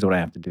intention. Here's what I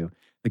have to do.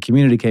 The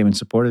community came and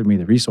supported me.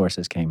 The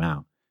resources came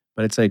out.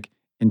 But it's like,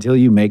 until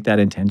you make that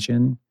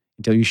intention,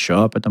 until you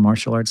show up at the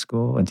martial arts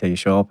school, until you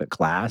show up at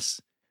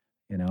class,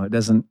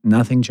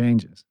 nothing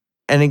changes.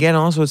 And again,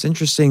 also, it's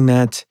interesting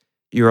that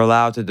you're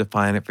allowed to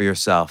define it for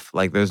yourself.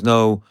 Like there's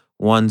no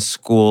one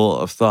school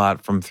of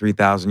thought from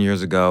 3,000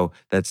 years ago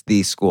that's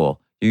the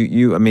school.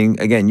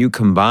 You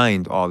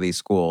combined all these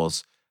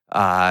schools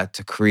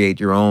to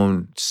create your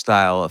own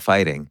style of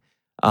fighting.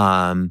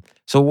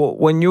 So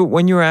when you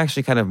were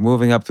actually kind of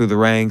moving up through the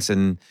ranks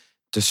and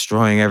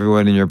destroying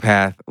everyone in your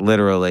path,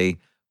 literally,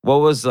 what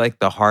was like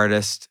the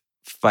hardest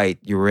fight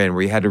you were in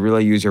where you had to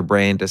really use your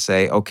brain to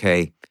say,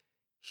 okay,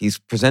 he's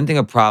presenting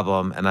a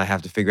problem and I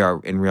have to figure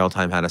out in real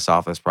time how to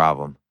solve this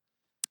problem?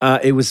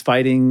 It was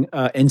fighting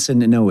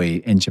Ensign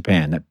Inoue in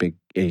Japan, that big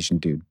Asian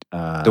dude.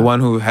 The one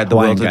who had the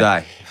will Hawaiian to guy.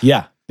 die.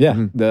 Yeah.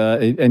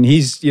 And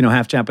he's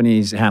half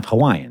Japanese, half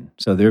Hawaiian,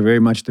 so they're very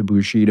much the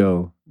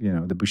Bushido,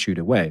 the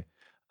Bushido way.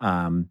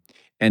 And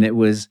it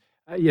was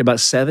about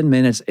 7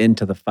 minutes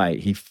into the fight,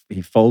 he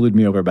folded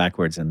me over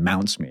backwards and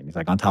mounts me. And he's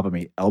like on top of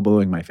me,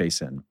 elbowing my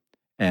face in.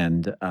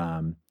 And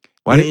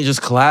why didn't you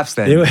just collapse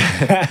then?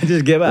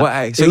 just give up.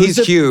 Why? So he's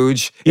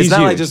huge. It's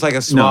not like just like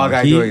a small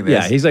guy doing this.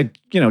 Yeah, he's like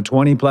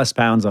 20 plus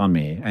pounds on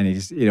me, and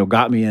he's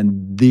got me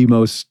in the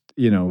most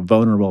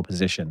vulnerable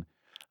position.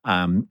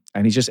 And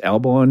he's just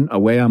elbowing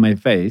away on my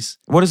face.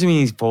 What does it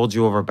mean he folds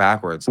you over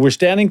backwards? We're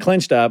standing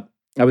clinched up.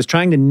 I was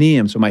trying to knee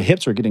him, so my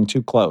hips were getting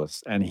too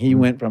close. And he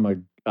went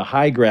from a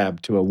high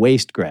grab to a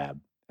waist grab.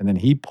 And then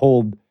he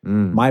pulled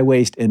my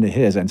waist into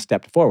his and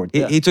stepped forward.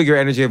 He took your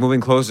energy of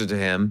moving closer to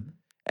him,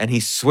 and he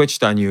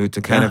switched on you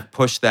to kind of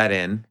push that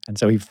in. And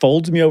so he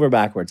folds me over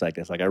backwards like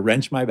this. Like I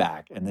wrench my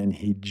back, and then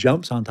he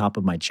jumps on top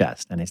of my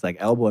chest, and he's like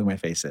elbowing my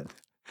face in.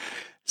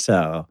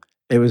 So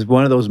it was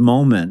one of those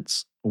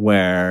moments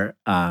where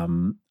I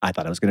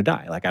thought I was going to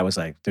die. Like I was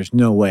like, there's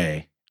no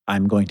way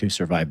I'm going to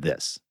survive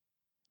this.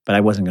 But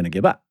I wasn't going to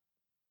give up.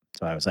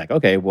 So I was like,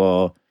 okay,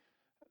 well,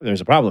 there's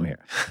a problem here.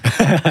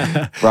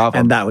 Problem.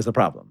 And that was the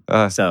problem.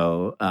 But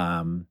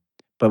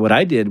what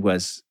I did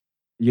was,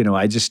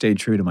 I just stayed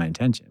true to my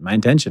intention. My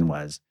intention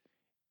was,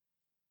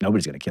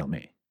 nobody's going to kill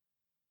me.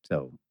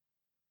 So,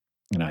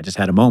 I just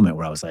had a moment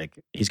where I was like,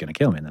 he's going to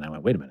kill me. And then I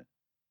went, wait a minute,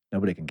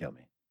 nobody can kill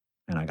me.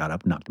 And I got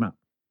up and knocked him out.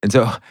 And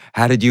so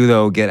how did you,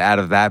 though, get out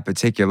of that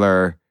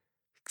particular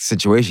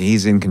situation?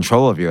 He's in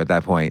control of you at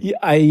that point. Yeah,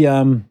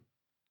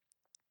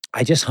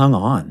 I just hung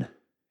on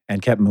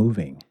and kept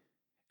moving.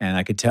 And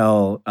I could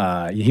tell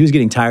he was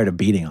getting tired of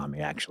beating on me,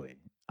 actually.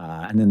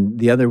 And then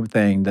the other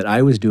thing that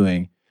I was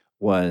doing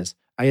was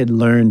I had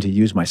learned to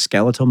use my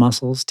skeletal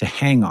muscles to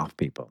hang off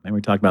people. And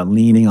we talked about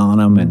leaning on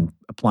them and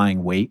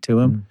applying weight to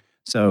them.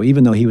 So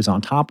even though he was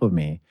on top of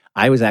me,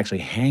 I was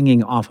actually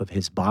hanging off of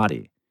his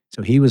body.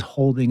 So he was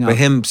holding up. But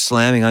him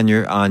slamming on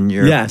your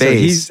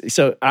face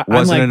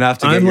wasn't enough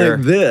to get I'm your...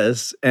 like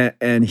this,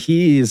 and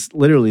he's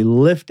literally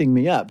lifting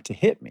me up to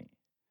hit me.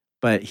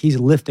 But he's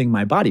lifting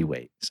my body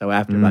weight. So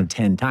after about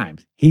 10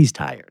 times, he's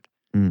tired.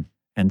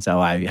 And so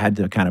I had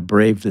to kind of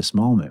brave this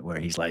moment where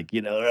he's like,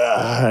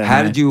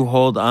 How did you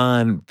hold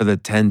on for the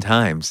 10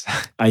 times?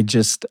 I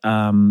just,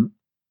 I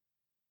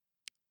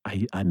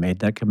made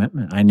that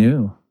commitment. I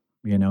knew,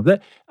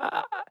 that.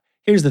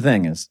 Here's the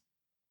thing is,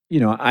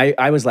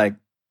 I was like,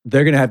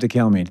 they're going to have to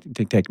kill me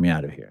to take me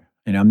out of here.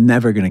 I'm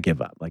never going to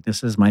give up. Like,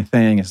 this is my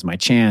thing. This is my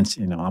chance.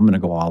 I'm going to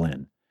go all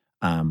in.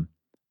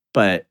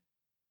 But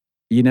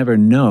you never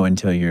know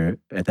until you're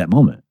at that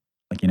moment.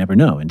 Like, you never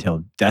know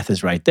until death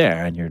is right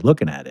there and you're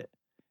looking at it.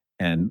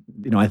 And,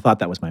 I thought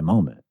that was my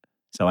moment.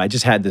 So I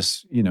just had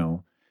this,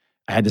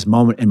 I had this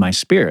moment in my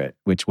spirit,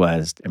 which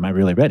was, am I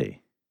really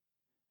ready?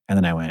 And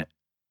then I went,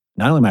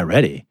 not only am I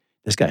ready,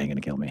 this guy ain't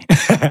going to kill me.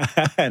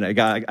 And I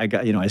got,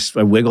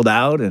 I wiggled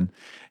out and,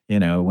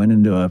 went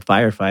into a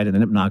firefight and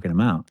ended up knocking him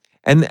out.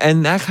 And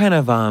that kind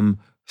of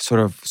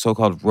sort of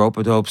so-called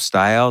rope-a-dope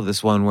style,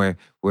 this one where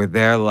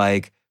they're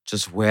like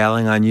just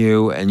wailing on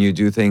you and you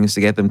do things to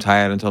get them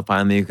tired until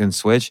finally you can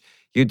switch.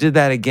 You did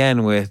that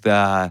again with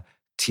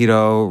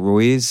Tito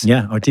Ruiz.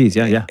 Yeah, Ortiz,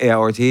 yeah. Yeah,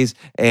 Ortiz.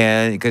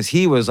 And because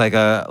he was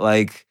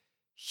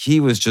he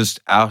was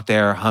just out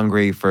there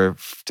hungry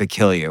to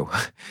kill you.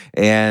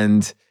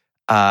 And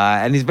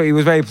he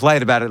was very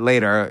polite about it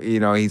later.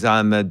 He's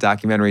on the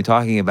documentary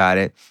talking about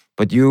it.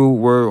 But you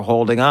were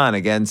holding on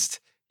against,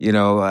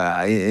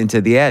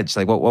 into the edge.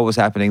 Like, what was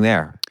happening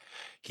there?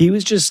 He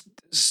was just,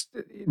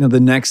 the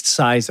next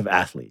size of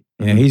athlete.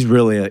 He's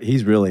really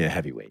a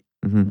heavyweight,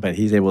 but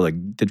he's able to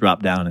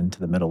drop down into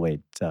the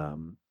middleweight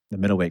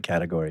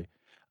category.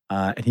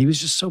 And he was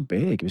just so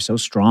big. He was so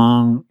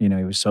strong.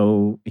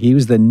 He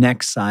was the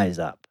next size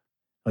up.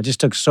 It just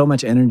took so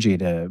much energy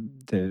to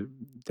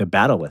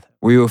battle with him.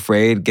 Were you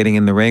afraid getting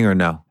in the ring or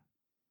no?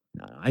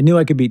 No, I knew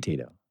I could beat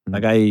Tito.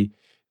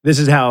 This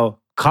is how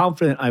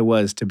confident I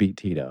was to beat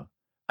Tito.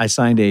 I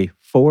signed a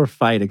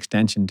 4-fight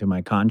extension to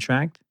my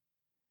contract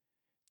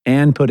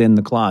and put in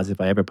the clause, if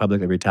I ever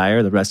publicly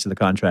retire, the rest of the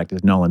contract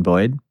is null and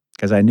void,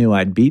 because I knew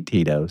I'd beat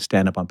Tito,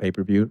 stand up on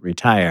pay-per-view,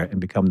 retire, and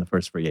become the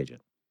first free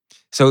agent.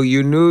 So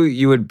you knew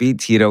you would beat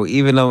Tito,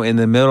 even though in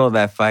the middle of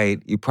that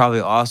fight, you probably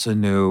also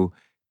knew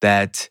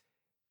that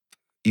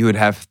you would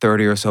have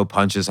 30 or so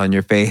punches on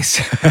your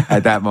face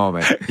at that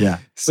moment. Yeah.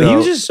 So, but he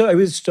was just it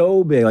was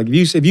so big. Like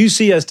if you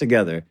see us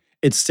together,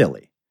 it's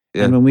silly.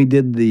 Yeah. And when we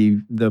did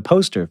the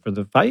poster for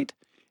the fight,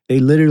 they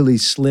literally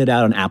slid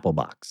out an apple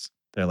box.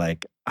 They're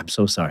like, I'm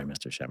so sorry,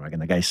 Mr. Shamrock.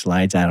 And the guy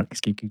slides out.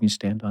 Can you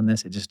stand on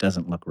this? It just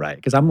doesn't look right.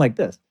 Because I'm like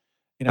this.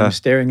 I'm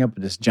staring up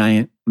at this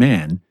giant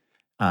man.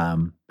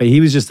 But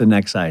he was just the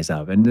next size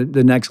up and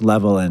the next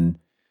level in,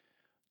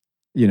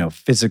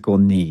 physical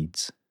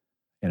needs.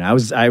 I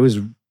was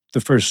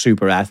the first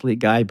super athlete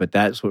guy, but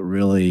that's what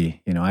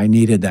really, I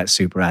needed that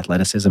super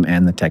athleticism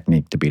and the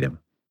technique to beat him.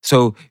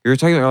 So you were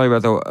talking earlier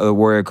about the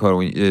warrior code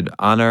when you did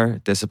honor,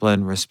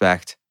 discipline,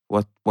 respect.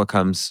 What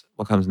comes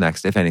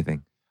next, if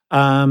anything?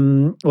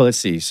 Well, let's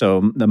see.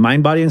 So the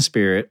mind, body, and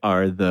spirit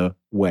are the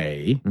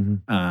way.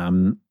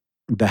 Mm-hmm.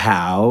 The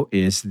how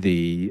is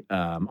the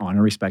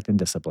honor, respect, and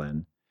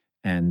discipline.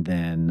 And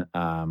then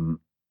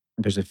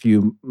there's a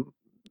few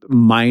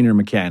minor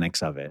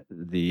mechanics of it.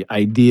 The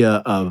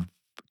idea of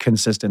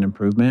consistent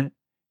improvement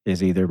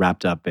is either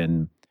wrapped up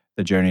in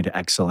the journey to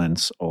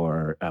excellence,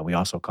 or we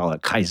also call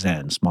it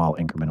Kaizen, small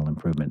incremental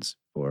improvements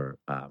for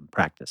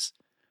practice.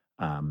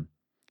 And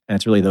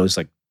it's really those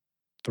like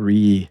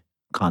three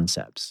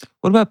concepts.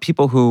 What about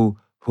people who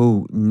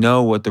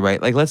know what the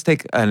right, like let's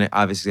take an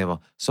obvious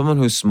example. Someone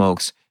who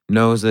smokes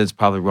knows that it's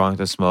probably wrong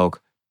to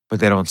smoke, but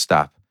they don't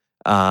stop.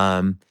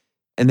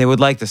 And they would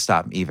like to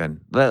stop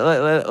even.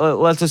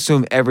 Let's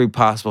assume every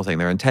possible thing.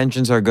 Their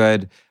intentions are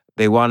good.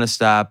 They want to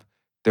stop.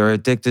 They're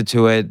addicted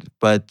to it,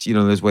 but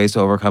there's ways to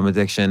overcome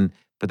addiction,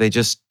 but they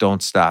just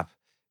don't stop.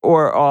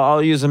 Or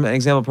I'll use an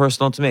example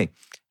personal to me.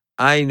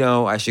 I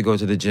know I should go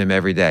to the gym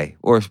every day,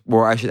 or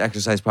I should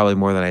exercise probably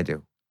more than I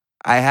do.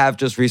 I have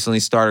just recently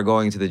started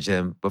going to the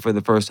gym, but for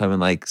the first time in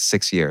like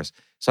 6 years.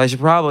 So I should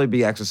probably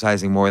be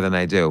exercising more than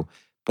I do.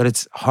 But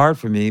it's hard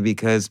for me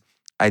because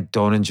I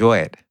don't enjoy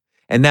it.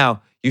 And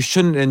now, you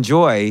shouldn't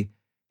enjoy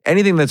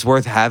anything that's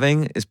worth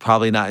having is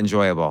probably not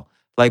enjoyable.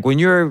 Like when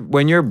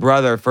your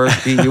brother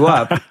first beat you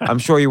up, I'm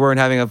sure you weren't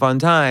having a fun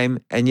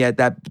time, and yet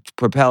that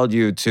propelled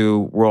you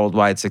to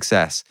worldwide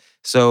success.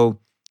 So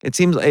it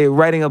seems like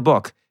writing a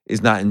book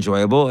is not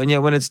enjoyable, and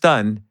yet when it's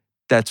done,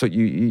 that's what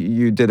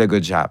you did a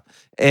good job.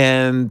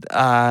 And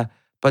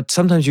but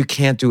sometimes you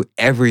can't do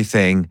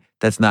everything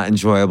that's not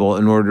enjoyable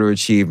in order to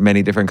achieve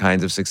many different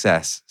kinds of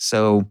success.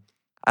 So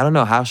I don't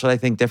know, how should I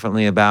think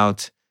differently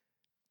about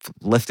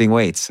lifting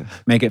weights?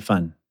 Make it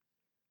fun.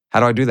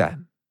 How do I do that?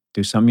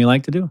 Do something you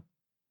like to do.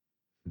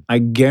 I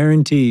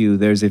guarantee you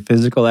there's a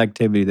physical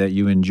activity that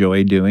you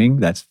enjoy doing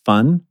that's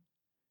fun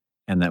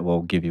and that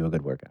will give you a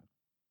good workout.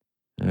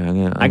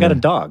 I got a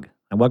dog.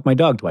 I walk my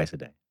dog twice a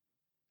day.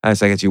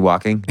 So I get you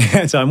walking?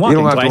 So I'm walking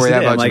twice a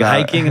day. I'm like about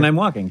hiking and I'm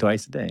walking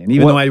twice a day. And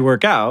even though I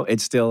work out,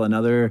 it's still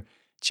another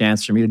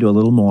chance for me to do a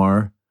little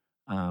more.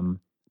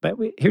 But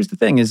here's the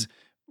thing is,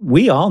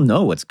 we all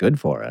know what's good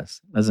for us.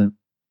 It doesn't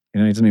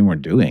mean we're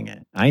doing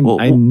it. I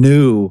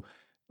knew,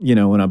 when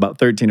I'm about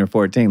 13 or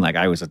 14, like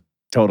I was a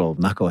total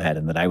knucklehead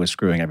and that I was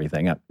screwing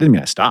everything up. Didn't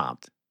mean I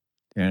stopped.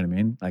 You know what I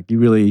mean? Like you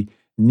really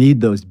need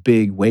those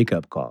big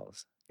wake-up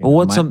calls.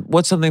 Well,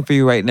 what's something for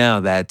you right now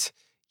that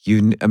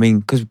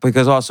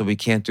because also we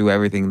can't do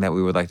everything that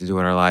we would like to do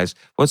in our lives.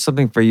 What's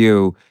something for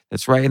you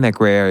that's right in that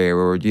gray area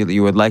where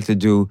you would like to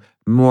do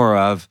more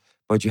of,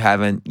 but you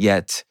haven't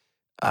yet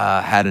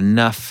had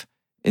enough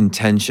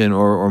intention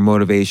or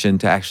motivation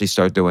to actually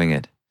start doing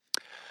it?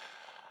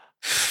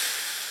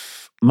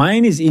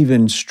 Mine is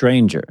even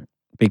stranger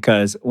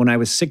because when I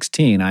was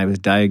 16, I was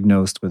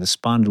diagnosed with a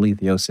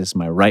spondylolisthesis.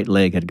 My right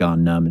leg had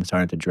gone numb and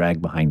started to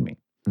drag behind me.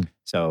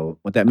 So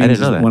what that means is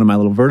that one of my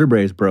little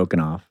vertebrae is broken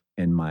off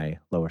in my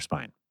lower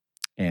spine.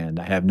 And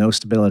I have no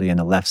stability in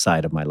the left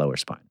side of my lower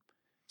spine.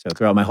 So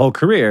throughout my whole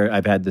career,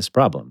 I've had this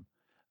problem.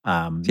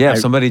 If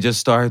somebody just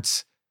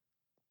starts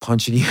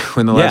punching you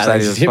in the left side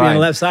of your spine. Hit me on the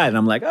left side. And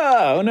I'm like,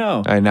 oh, no.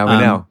 All right, now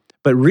we know.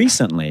 But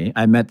recently,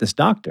 I met this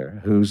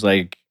doctor who's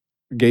like,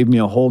 gave me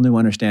a whole new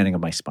understanding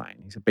of my spine.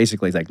 He's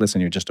like, listen,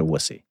 you're just a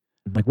wussy.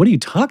 I'm like, what are you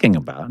talking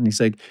about? And he's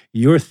like,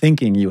 you're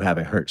thinking you have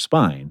a hurt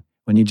spine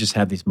when you just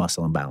have these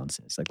muscle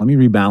imbalances. Like, let me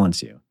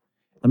rebalance you.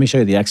 Let me show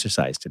you the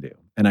exercise to do.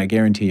 And I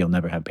guarantee you'll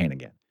never have pain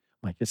again.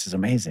 I'm like, this is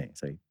amazing.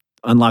 So he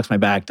unlocks my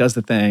back, does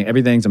the thing.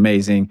 Everything's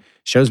amazing.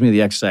 Shows me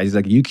the exercise. He's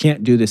like, you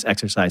can't do this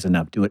exercise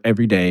enough. Do it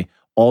every day,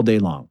 all day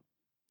long.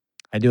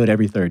 I do it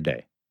every third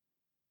day.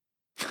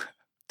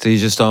 So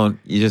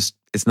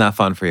it's not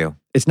fun for you.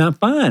 It's not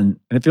fun.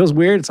 And it feels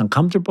weird. It's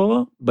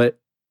uncomfortable, but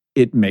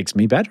it makes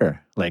me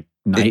better, like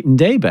night and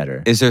day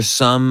better. Is there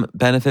some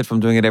benefit from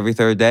doing it every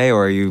third day,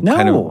 or are you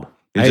No.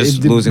 You're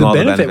just losing all the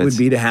benefits? The benefit would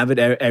be to have it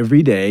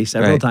every day,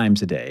 several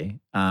times a day.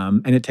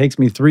 And it takes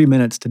me 3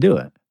 minutes to do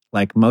it.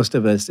 Like most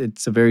of us,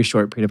 it's a very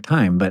short period of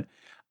time. But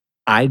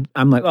I'm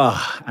like,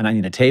 and I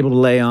need a table to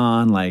lay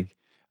on. Like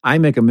I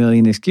make a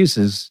million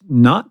excuses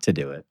not to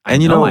do it. I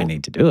know I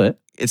need to do it.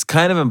 It's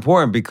kind of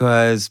important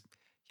because,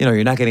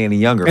 you're not getting any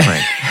younger,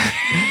 Frank.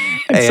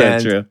 It's so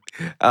true.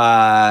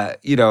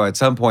 At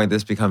some point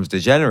this becomes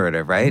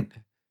degenerative, right?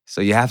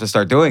 So you have to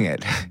start doing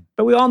it.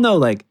 But we all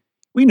know,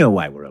 we know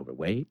why we're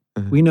overweight.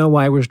 Mm-hmm. We know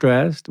why we're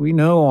stressed. We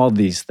know all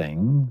these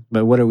things,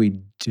 but what are we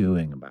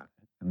doing about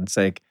it? And it's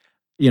like,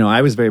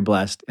 I was very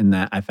blessed in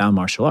that I found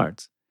martial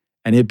arts.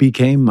 And it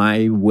became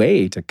my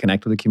way to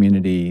connect with the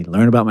community,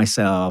 learn about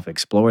myself,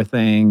 explore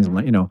things.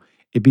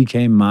 It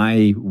became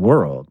my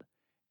world.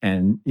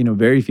 And,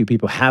 very few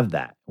people have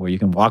that, where you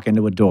can walk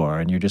into a door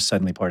and you're just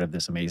suddenly part of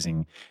this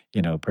amazing,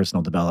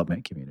 personal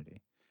development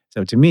community.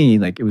 So to me,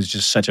 it was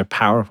just such a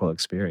powerful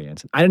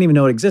experience. I didn't even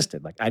know it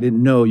existed. I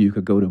didn't know you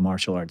could go to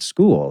martial arts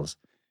schools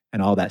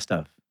and all that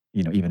stuff,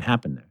 even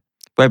happened there.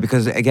 Right,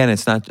 because again,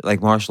 it's not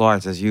like martial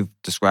arts, as you've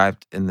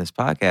described in this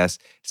podcast.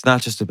 It's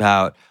not just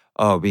about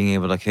being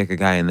able to kick a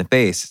guy in the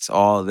face. It's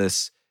all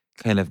this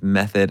kind of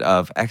method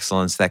of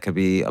excellence that could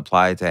be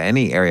applied to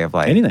any area of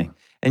life. Anything.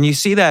 And you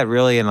see that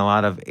really in a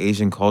lot of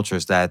Asian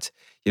cultures. That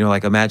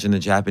like imagine the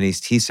Japanese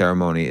tea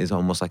ceremony is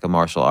almost like a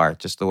martial art.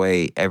 Just the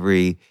way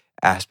every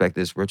aspect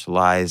is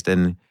ritualized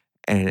and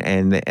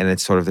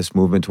it's sort of this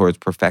movement towards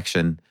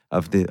perfection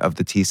of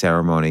the tea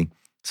ceremony.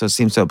 So it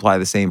seems to apply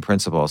the same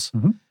principles.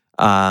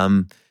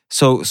 Mm-hmm.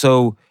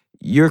 So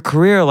your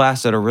career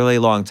lasted a really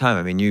long time.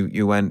 I mean,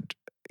 you went,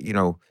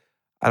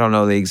 I don't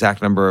know the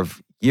exact number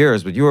of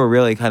years, but you were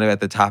really kind of at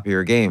the top of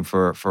your game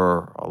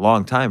for a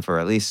long time. For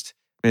at least,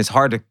 I mean, it's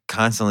hard to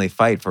constantly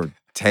fight for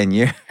 10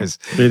 years.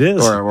 It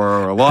is.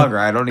 or longer.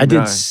 I don't even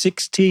know. I did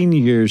 16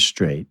 years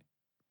straight,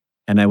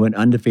 and I went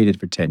undefeated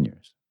for 10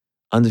 years.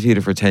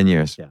 Undefeated for 10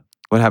 years. Yeah.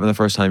 What happened the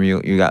first time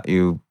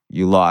you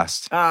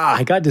lost?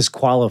 I got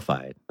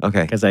disqualified.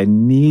 Okay. Because I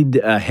need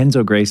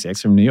Henzo Gracie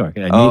from New York.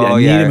 I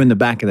need him in the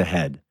back of the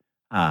head,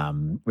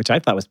 which I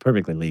thought was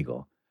perfectly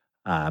legal,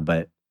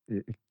 but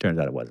it turns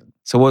out it wasn't.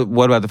 So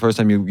what about the first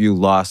time you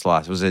lost?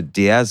 Was it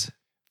Diaz?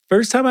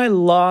 First time I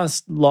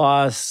lost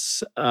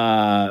was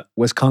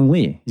Kong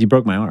Lee. He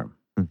broke my arm.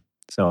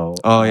 So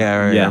I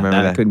remember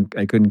that.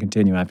 I couldn't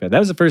continue after that. That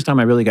was the first time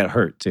I really got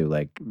hurt too.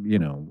 Like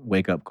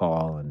wake up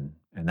call, and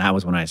that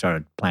was when I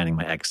started planning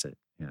my exit.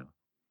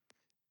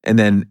 And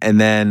then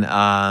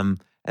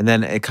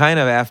it kind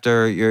of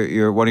after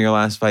your one of your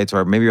last fights,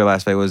 or maybe your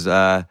last fight was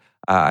I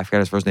forgot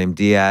his first name,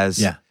 Diaz.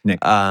 Yeah, Nick.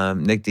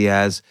 Nick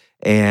Diaz,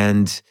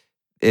 and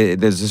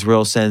there's this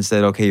real sense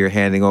that okay, you're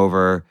handing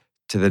over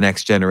to the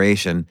next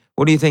generation.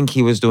 What do you think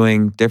he was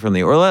doing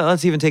differently? Or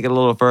let's even take it a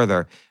little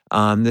further.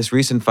 This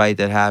recent fight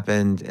that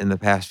happened in the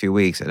past few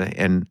weeks,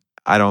 and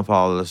I don't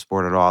follow the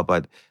sport at all,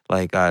 but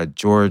like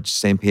George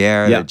St.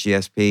 Pierre, the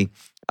GSP,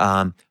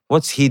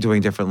 what's he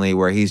doing differently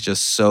where he's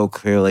just so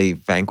clearly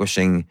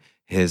vanquishing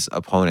his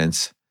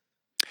opponents?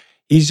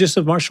 He's just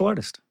a martial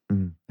artist.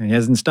 Mm-hmm. And he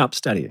hasn't stopped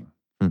studying.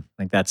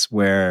 Like that's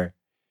where,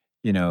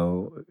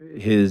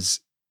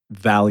 his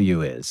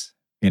value is.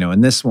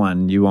 In this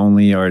one, you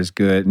only are as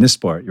good, in this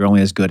sport, you're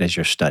only as good as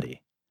your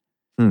study.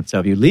 So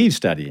if you leave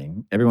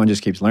studying, everyone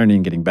just keeps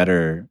learning, getting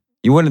better.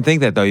 You wouldn't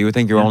think that though. You would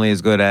think you're only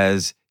as good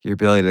as your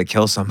ability to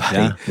kill somebody.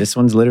 Yeah, this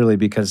one's literally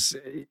because,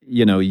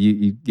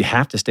 you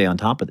have to stay on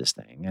top of this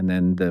thing. And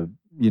then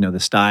the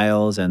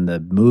styles and the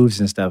moves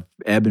and stuff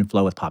ebb and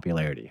flow with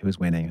popularity. Who's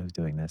winning, who's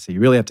doing this. So you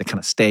really have to kind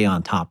of stay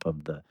on top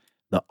of the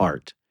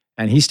art.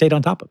 And he stayed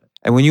on top of it.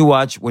 And when you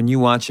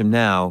watch him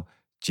now,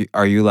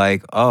 are you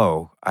like,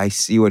 oh, I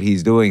see what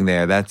he's doing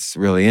there. That's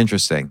really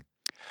interesting.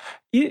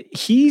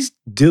 He's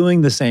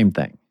doing the same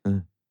thing,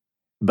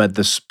 but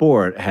the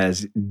sport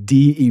has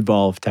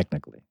de-evolved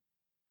technically.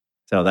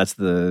 So that's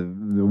the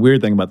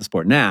weird thing about the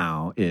sport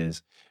now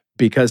is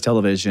because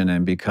television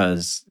and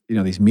because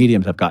these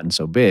mediums have gotten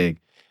so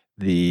big,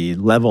 the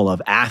level of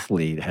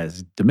athlete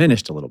has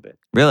diminished a little bit.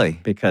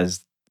 Really?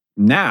 Because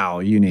now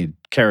you need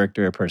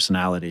character,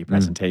 personality,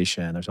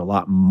 presentation. There's a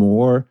lot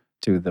more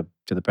to the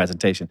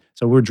presentation.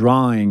 So we're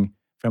drawing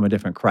from a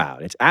different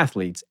crowd. It's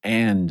athletes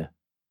and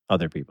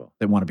other people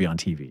that want to be on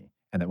TV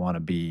and that want to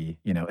be,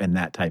 in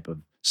that type of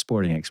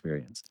sporting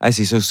experience. I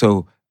see.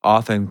 So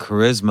often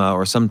charisma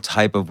or some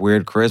type of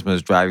weird charisma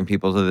is driving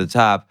people to the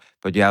top,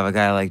 but you have a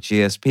guy like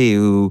GSP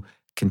who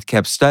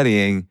kept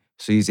studying,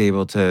 so he's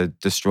able to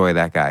destroy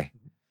that guy.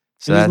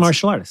 So he's a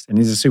martial artist and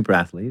he's a super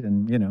athlete,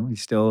 and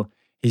he's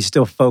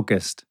still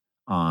focused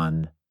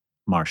on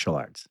martial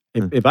arts.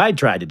 If I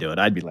tried to do it,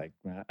 I'd be like,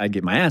 I'd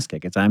get my ass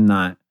kicked. I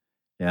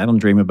don't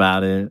dream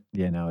about it.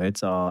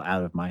 It's all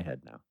out of my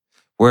head now.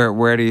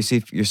 Where do you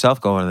see yourself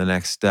going in the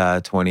next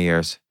 20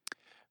 years?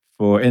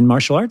 In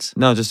martial arts?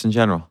 No, just in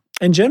general.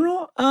 In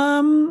general,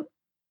 I'm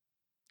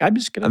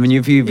just gonna. I mean,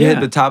 you've hit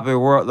the top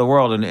of the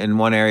world in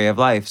one area of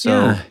life,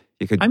 so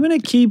you could. I'm gonna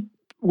keep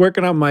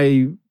working on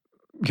my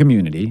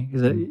community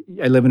because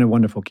I live in a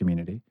wonderful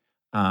community.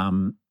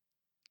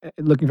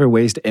 Looking for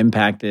ways to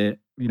impact it.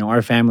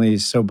 Our family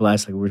is so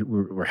blessed. Like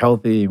we're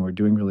healthy and we're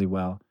doing really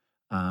well.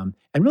 And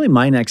really,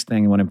 my next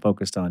thing, what I'm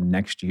focused on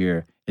next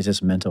year, is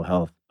this mental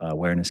health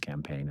awareness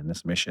campaign and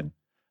this mission.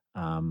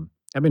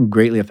 I've been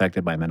greatly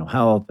affected by mental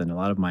health, and a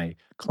lot of my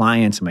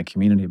clients and my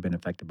community have been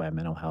affected by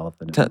mental health.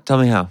 And tell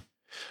me how.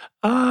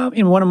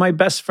 One of my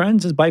best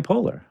friends is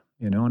bipolar.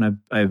 And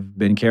I've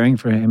been caring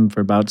for him for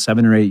about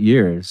 7 or 8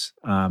 years.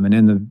 And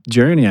in the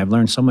journey, I've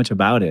learned so much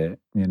about it.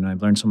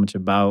 I've learned so much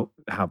about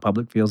how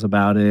public feels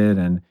about it,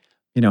 and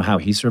how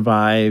he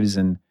survives.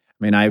 And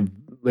I mean, I've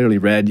literally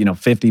read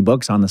 50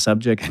 books on the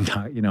subject, and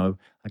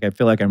I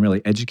feel like I'm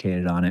really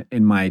educated on it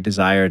in my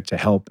desire to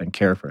help and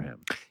care for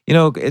him.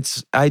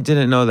 I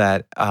didn't know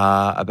that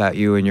about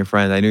you and your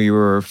friend. I knew you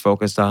were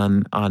focused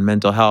on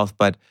mental health,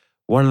 but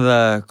one of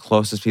the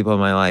closest people in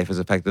my life is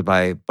affected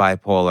by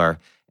bipolar.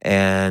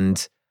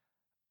 And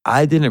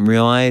I didn't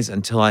realize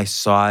until I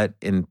saw it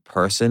in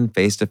person,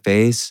 face to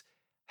face,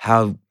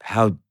 how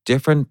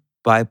different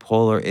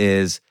bipolar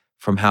is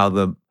from how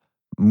the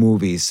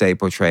movies say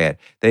portray it.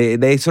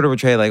 They sort of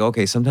portray it like,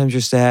 okay, sometimes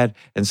you're sad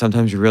and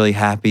sometimes you're really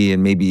happy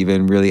and maybe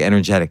even really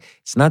energetic.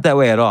 It's not that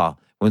way at all.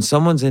 When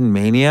someone's in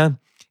mania,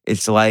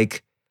 it's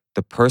like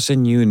the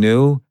person you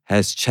knew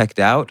has checked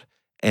out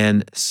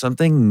and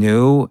something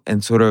new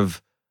and sort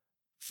of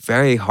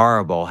very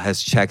horrible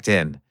has checked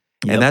in.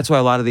 Yep. And that's why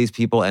a lot of these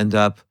people end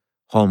up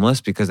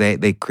homeless, because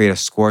they create a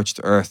scorched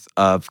earth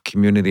of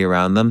community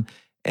around them.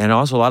 And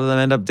also a lot of them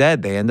end up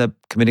dead. They end up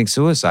committing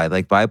suicide.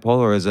 Like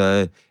bipolar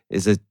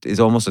is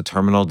almost a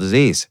terminal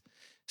disease.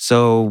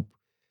 So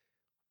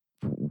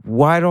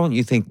why don't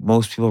you think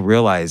most people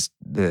realize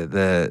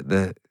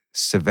the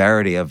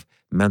severity of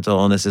mental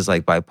illnesses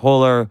like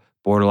bipolar,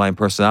 borderline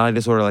personality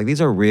disorder? Like,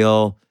 these are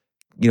real,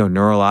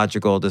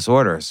 neurological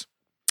disorders.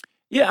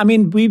 Yeah, I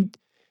mean,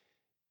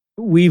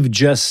 we've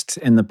just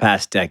in the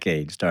past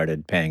decade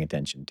started paying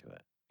attention to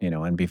it,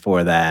 and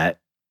before that,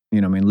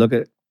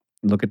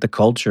 look at the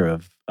culture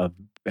of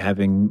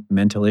having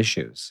mental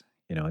issues.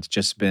 It's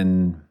just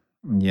been,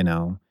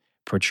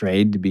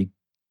 portrayed to be,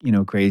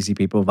 crazy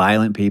people,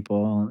 violent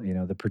people.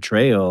 The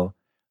portrayal,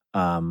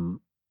 the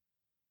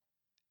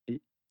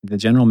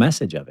general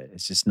message of it,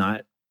 it's just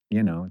not,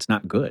 it's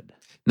not good.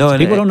 No, So and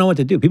people don't know what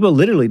to do. People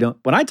literally don't.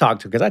 When I talk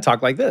to, because I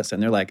talk like this,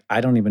 and they're like,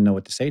 I don't even know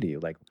what to say to you.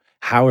 Like,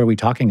 how are we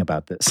talking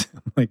about this?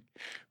 Like,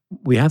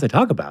 we have to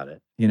talk about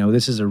it.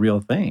 This is a real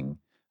thing.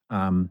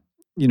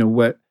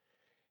 What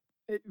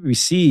we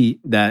see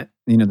that,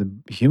 the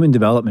human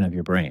development of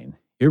your brain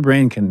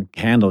can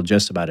handle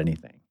just about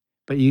anything.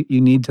 But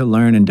you need to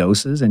learn in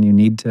doses, and you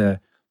need to,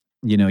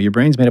 your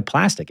brain's made of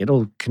plastic.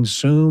 It'll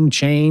consume,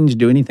 change,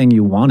 do anything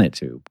you want it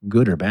to,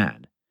 good or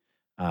bad.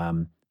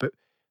 But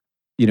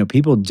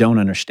people don't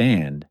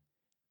understand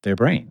their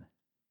brain.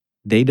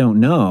 They don't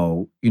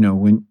know,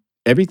 when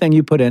everything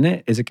you put in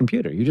it is a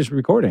computer. You're just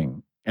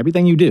recording.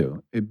 Everything you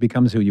do, it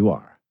becomes who you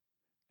are,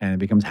 and it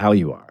becomes how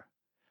you are.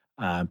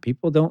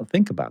 People don't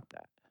think about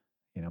that.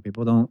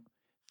 People don't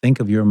think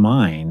of your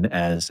mind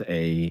as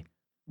a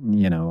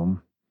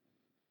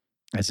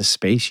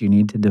space you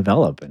need to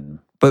develop. And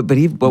But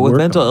with work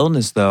mental on.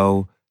 illness,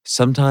 though,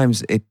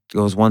 sometimes it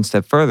goes one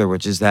step further,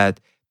 which is that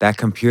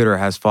computer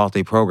has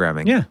faulty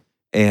programming. Yeah.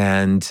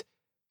 And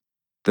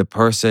the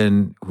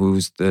person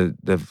who's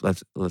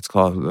let's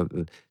call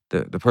it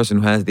the person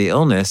who has the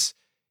illness,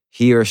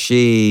 he or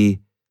she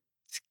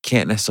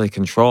can't necessarily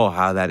control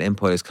how that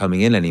input is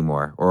coming in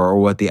anymore, or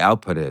what the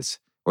output is,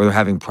 or they're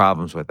having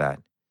problems with that.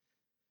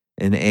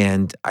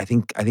 And I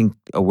think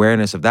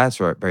awareness of that's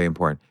very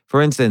important.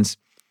 For instance,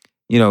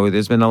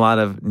 there's been a lot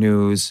of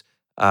news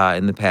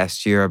in the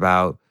past year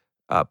about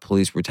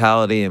police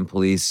brutality and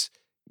police,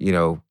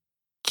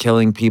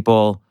 killing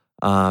people.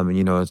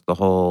 It's the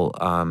whole,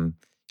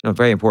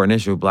 very important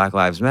issue of Black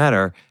Lives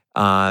Matter.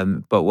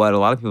 But what a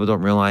lot of people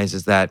don't realize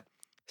is that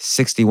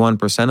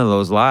 61% of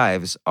those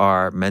lives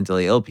are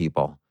mentally ill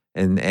people,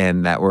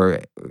 and that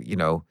were,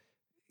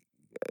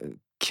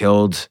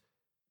 killed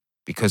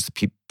because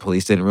the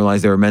police didn't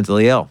realize they were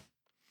mentally ill.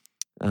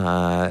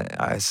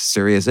 A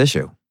serious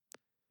issue.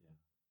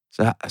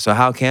 So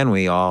how can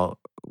we all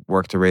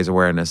work to raise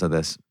awareness of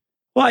this?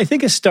 Well, I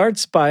think it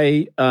starts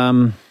by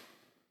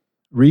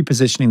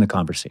repositioning the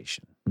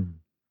conversation.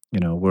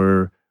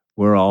 Mm-hmm.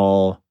 We're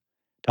all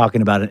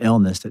talking about an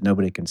illness that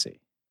nobody can see.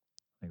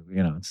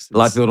 It's A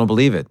lot of people don't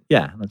believe it.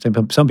 Yeah,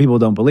 some people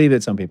don't believe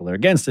it. Some people are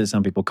against it.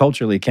 Some people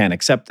culturally can't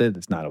accept it.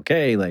 It's not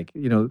okay.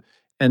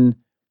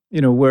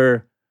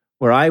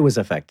 Where I was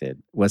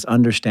affected was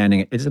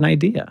understanding it's an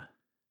idea.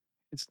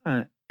 It's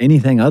not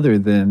anything other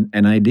than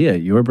an idea.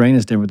 Your brain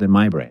is different than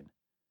my brain.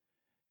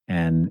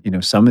 And,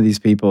 some of these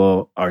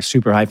people are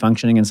super high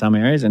functioning in some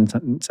areas,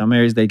 and some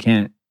areas they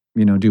can't,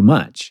 do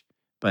much.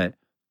 But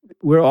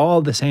we're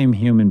all the same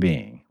human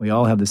being. We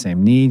all have the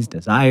same needs,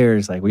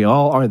 desires. Like, we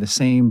all are the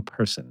same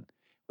person.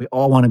 We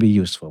all want to be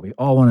useful. We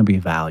all want to be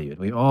valued.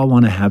 We all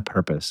want to have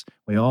purpose.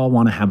 We all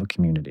want to have a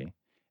community.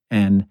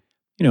 And,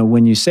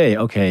 when you say,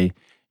 okay,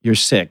 you're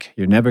sick,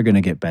 you're never going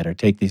to get better,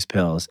 take these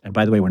pills. And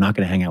by the way, we're not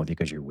going to hang out with you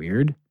because you're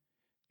weird.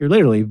 You're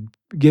literally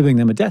giving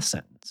them a death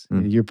sentence.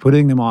 You're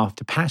putting them off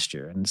to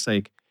pasture. And it's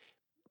like,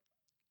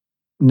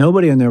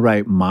 nobody in their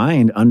right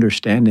mind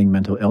understanding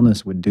mental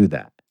illness would do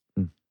that.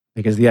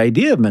 Because the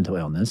idea of mental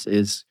illness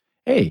is,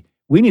 hey,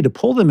 we need to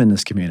pull them in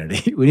this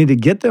community. We need to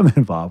get them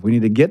involved. We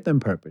need to get them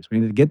purpose. We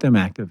need to get them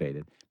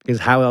activated. Because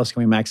how else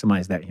can we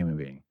maximize that human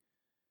being?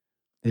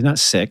 They're not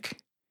sick.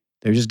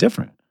 They're just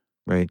different.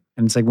 Right.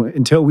 And it's like,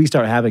 until we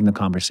start having the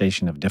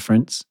conversation of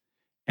difference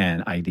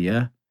and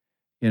idea,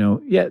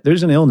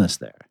 there's an illness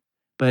there.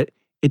 But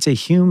it's a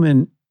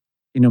human,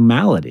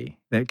 malady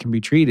that can be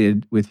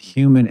treated with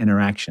human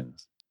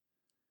interactions.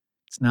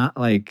 It's not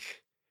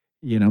like,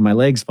 my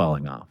leg's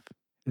falling off.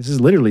 This is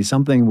literally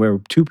something where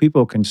two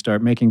people can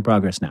start making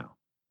progress now.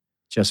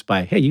 Just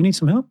by, hey, you need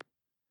some help?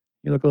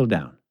 You look a little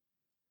down.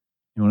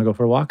 You want to go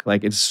for a walk?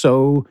 Like, it's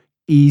so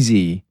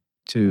easy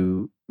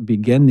to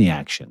begin the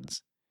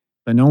actions,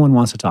 but no one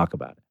wants to talk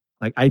about it.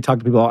 Like, I talk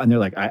to people and they're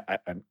like,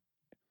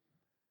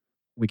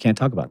 we can't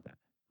talk about that.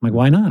 I'm like,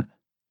 why not?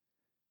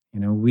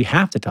 we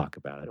have to talk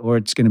about it, or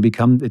it's going to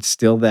become, it's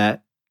still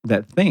that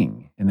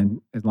thing. And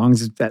then as long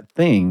as it's that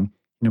thing,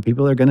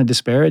 people are going to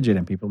disparage it,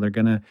 and people are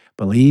going to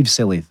believe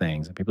silly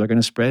things, and people are going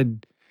to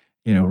spread,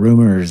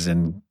 rumors,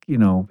 and,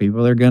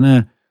 people are going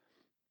to,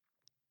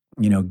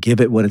 give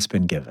it what it's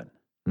been given,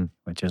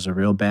 which is a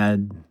real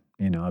bad,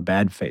 a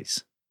bad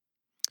face.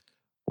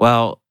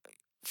 Well,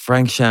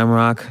 Frank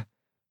Shamrock,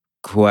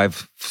 who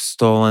I've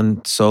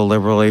stolen so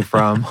liberally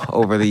from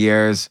over the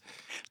years.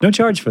 No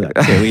charge for that.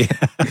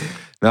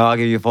 No, I'll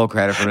give you full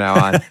credit from now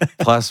on.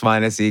 Plus,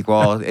 minus,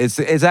 equal. It's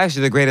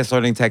actually the greatest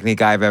learning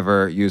technique I've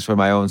ever used for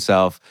my own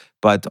self.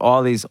 But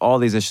all these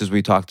issues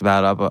we talked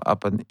about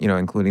up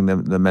including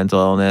the mental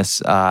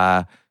illness,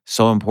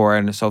 so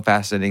important, so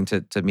fascinating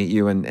to meet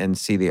you and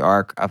see the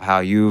arc of how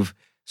you've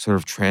sort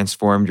of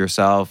transformed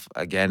yourself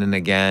again and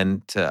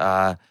again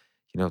to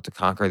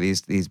conquer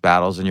these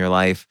battles in your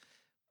life.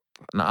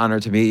 An honor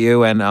to meet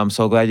you, and I'm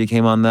so glad you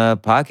came on the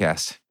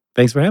podcast.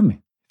 Thanks for having me.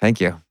 Thank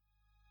you.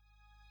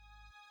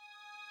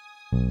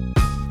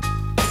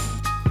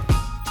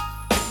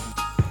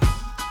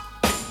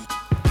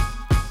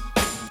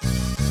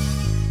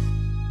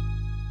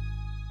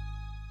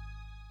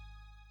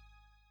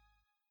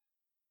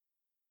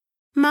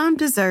 Mom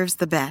deserves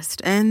the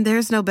best, and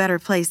there's no better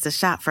place to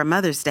shop for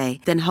Mother's Day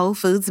than Whole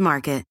Foods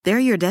Market. They're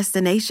your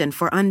destination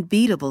for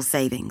unbeatable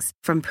savings,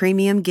 from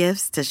premium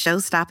gifts to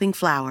show-stopping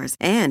flowers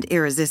and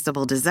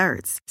irresistible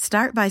desserts.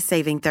 Start by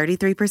saving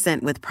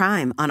 33% with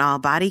Prime on all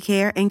body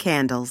care and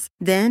candles.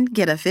 Then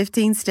get a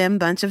 15-stem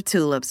bunch of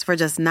tulips for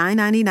just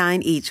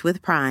 $9.99 each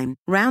with Prime.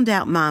 Round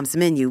out Mom's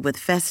menu with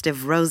festive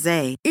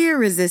rosé,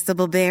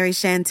 irresistible berry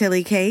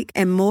chantilly cake,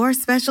 and more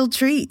special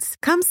treats.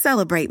 Come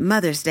celebrate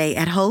Mother's Day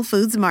at Whole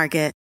Foods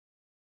Market.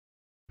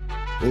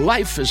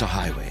 Life is a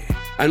highway,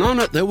 and on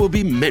it there will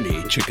be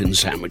many chicken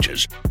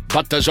sandwiches.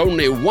 But there's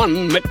only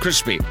one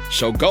McCrispy.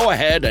 So go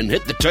ahead and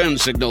hit the turn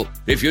signal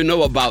if you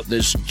know about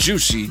this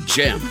juicy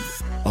gem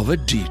of a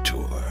detour.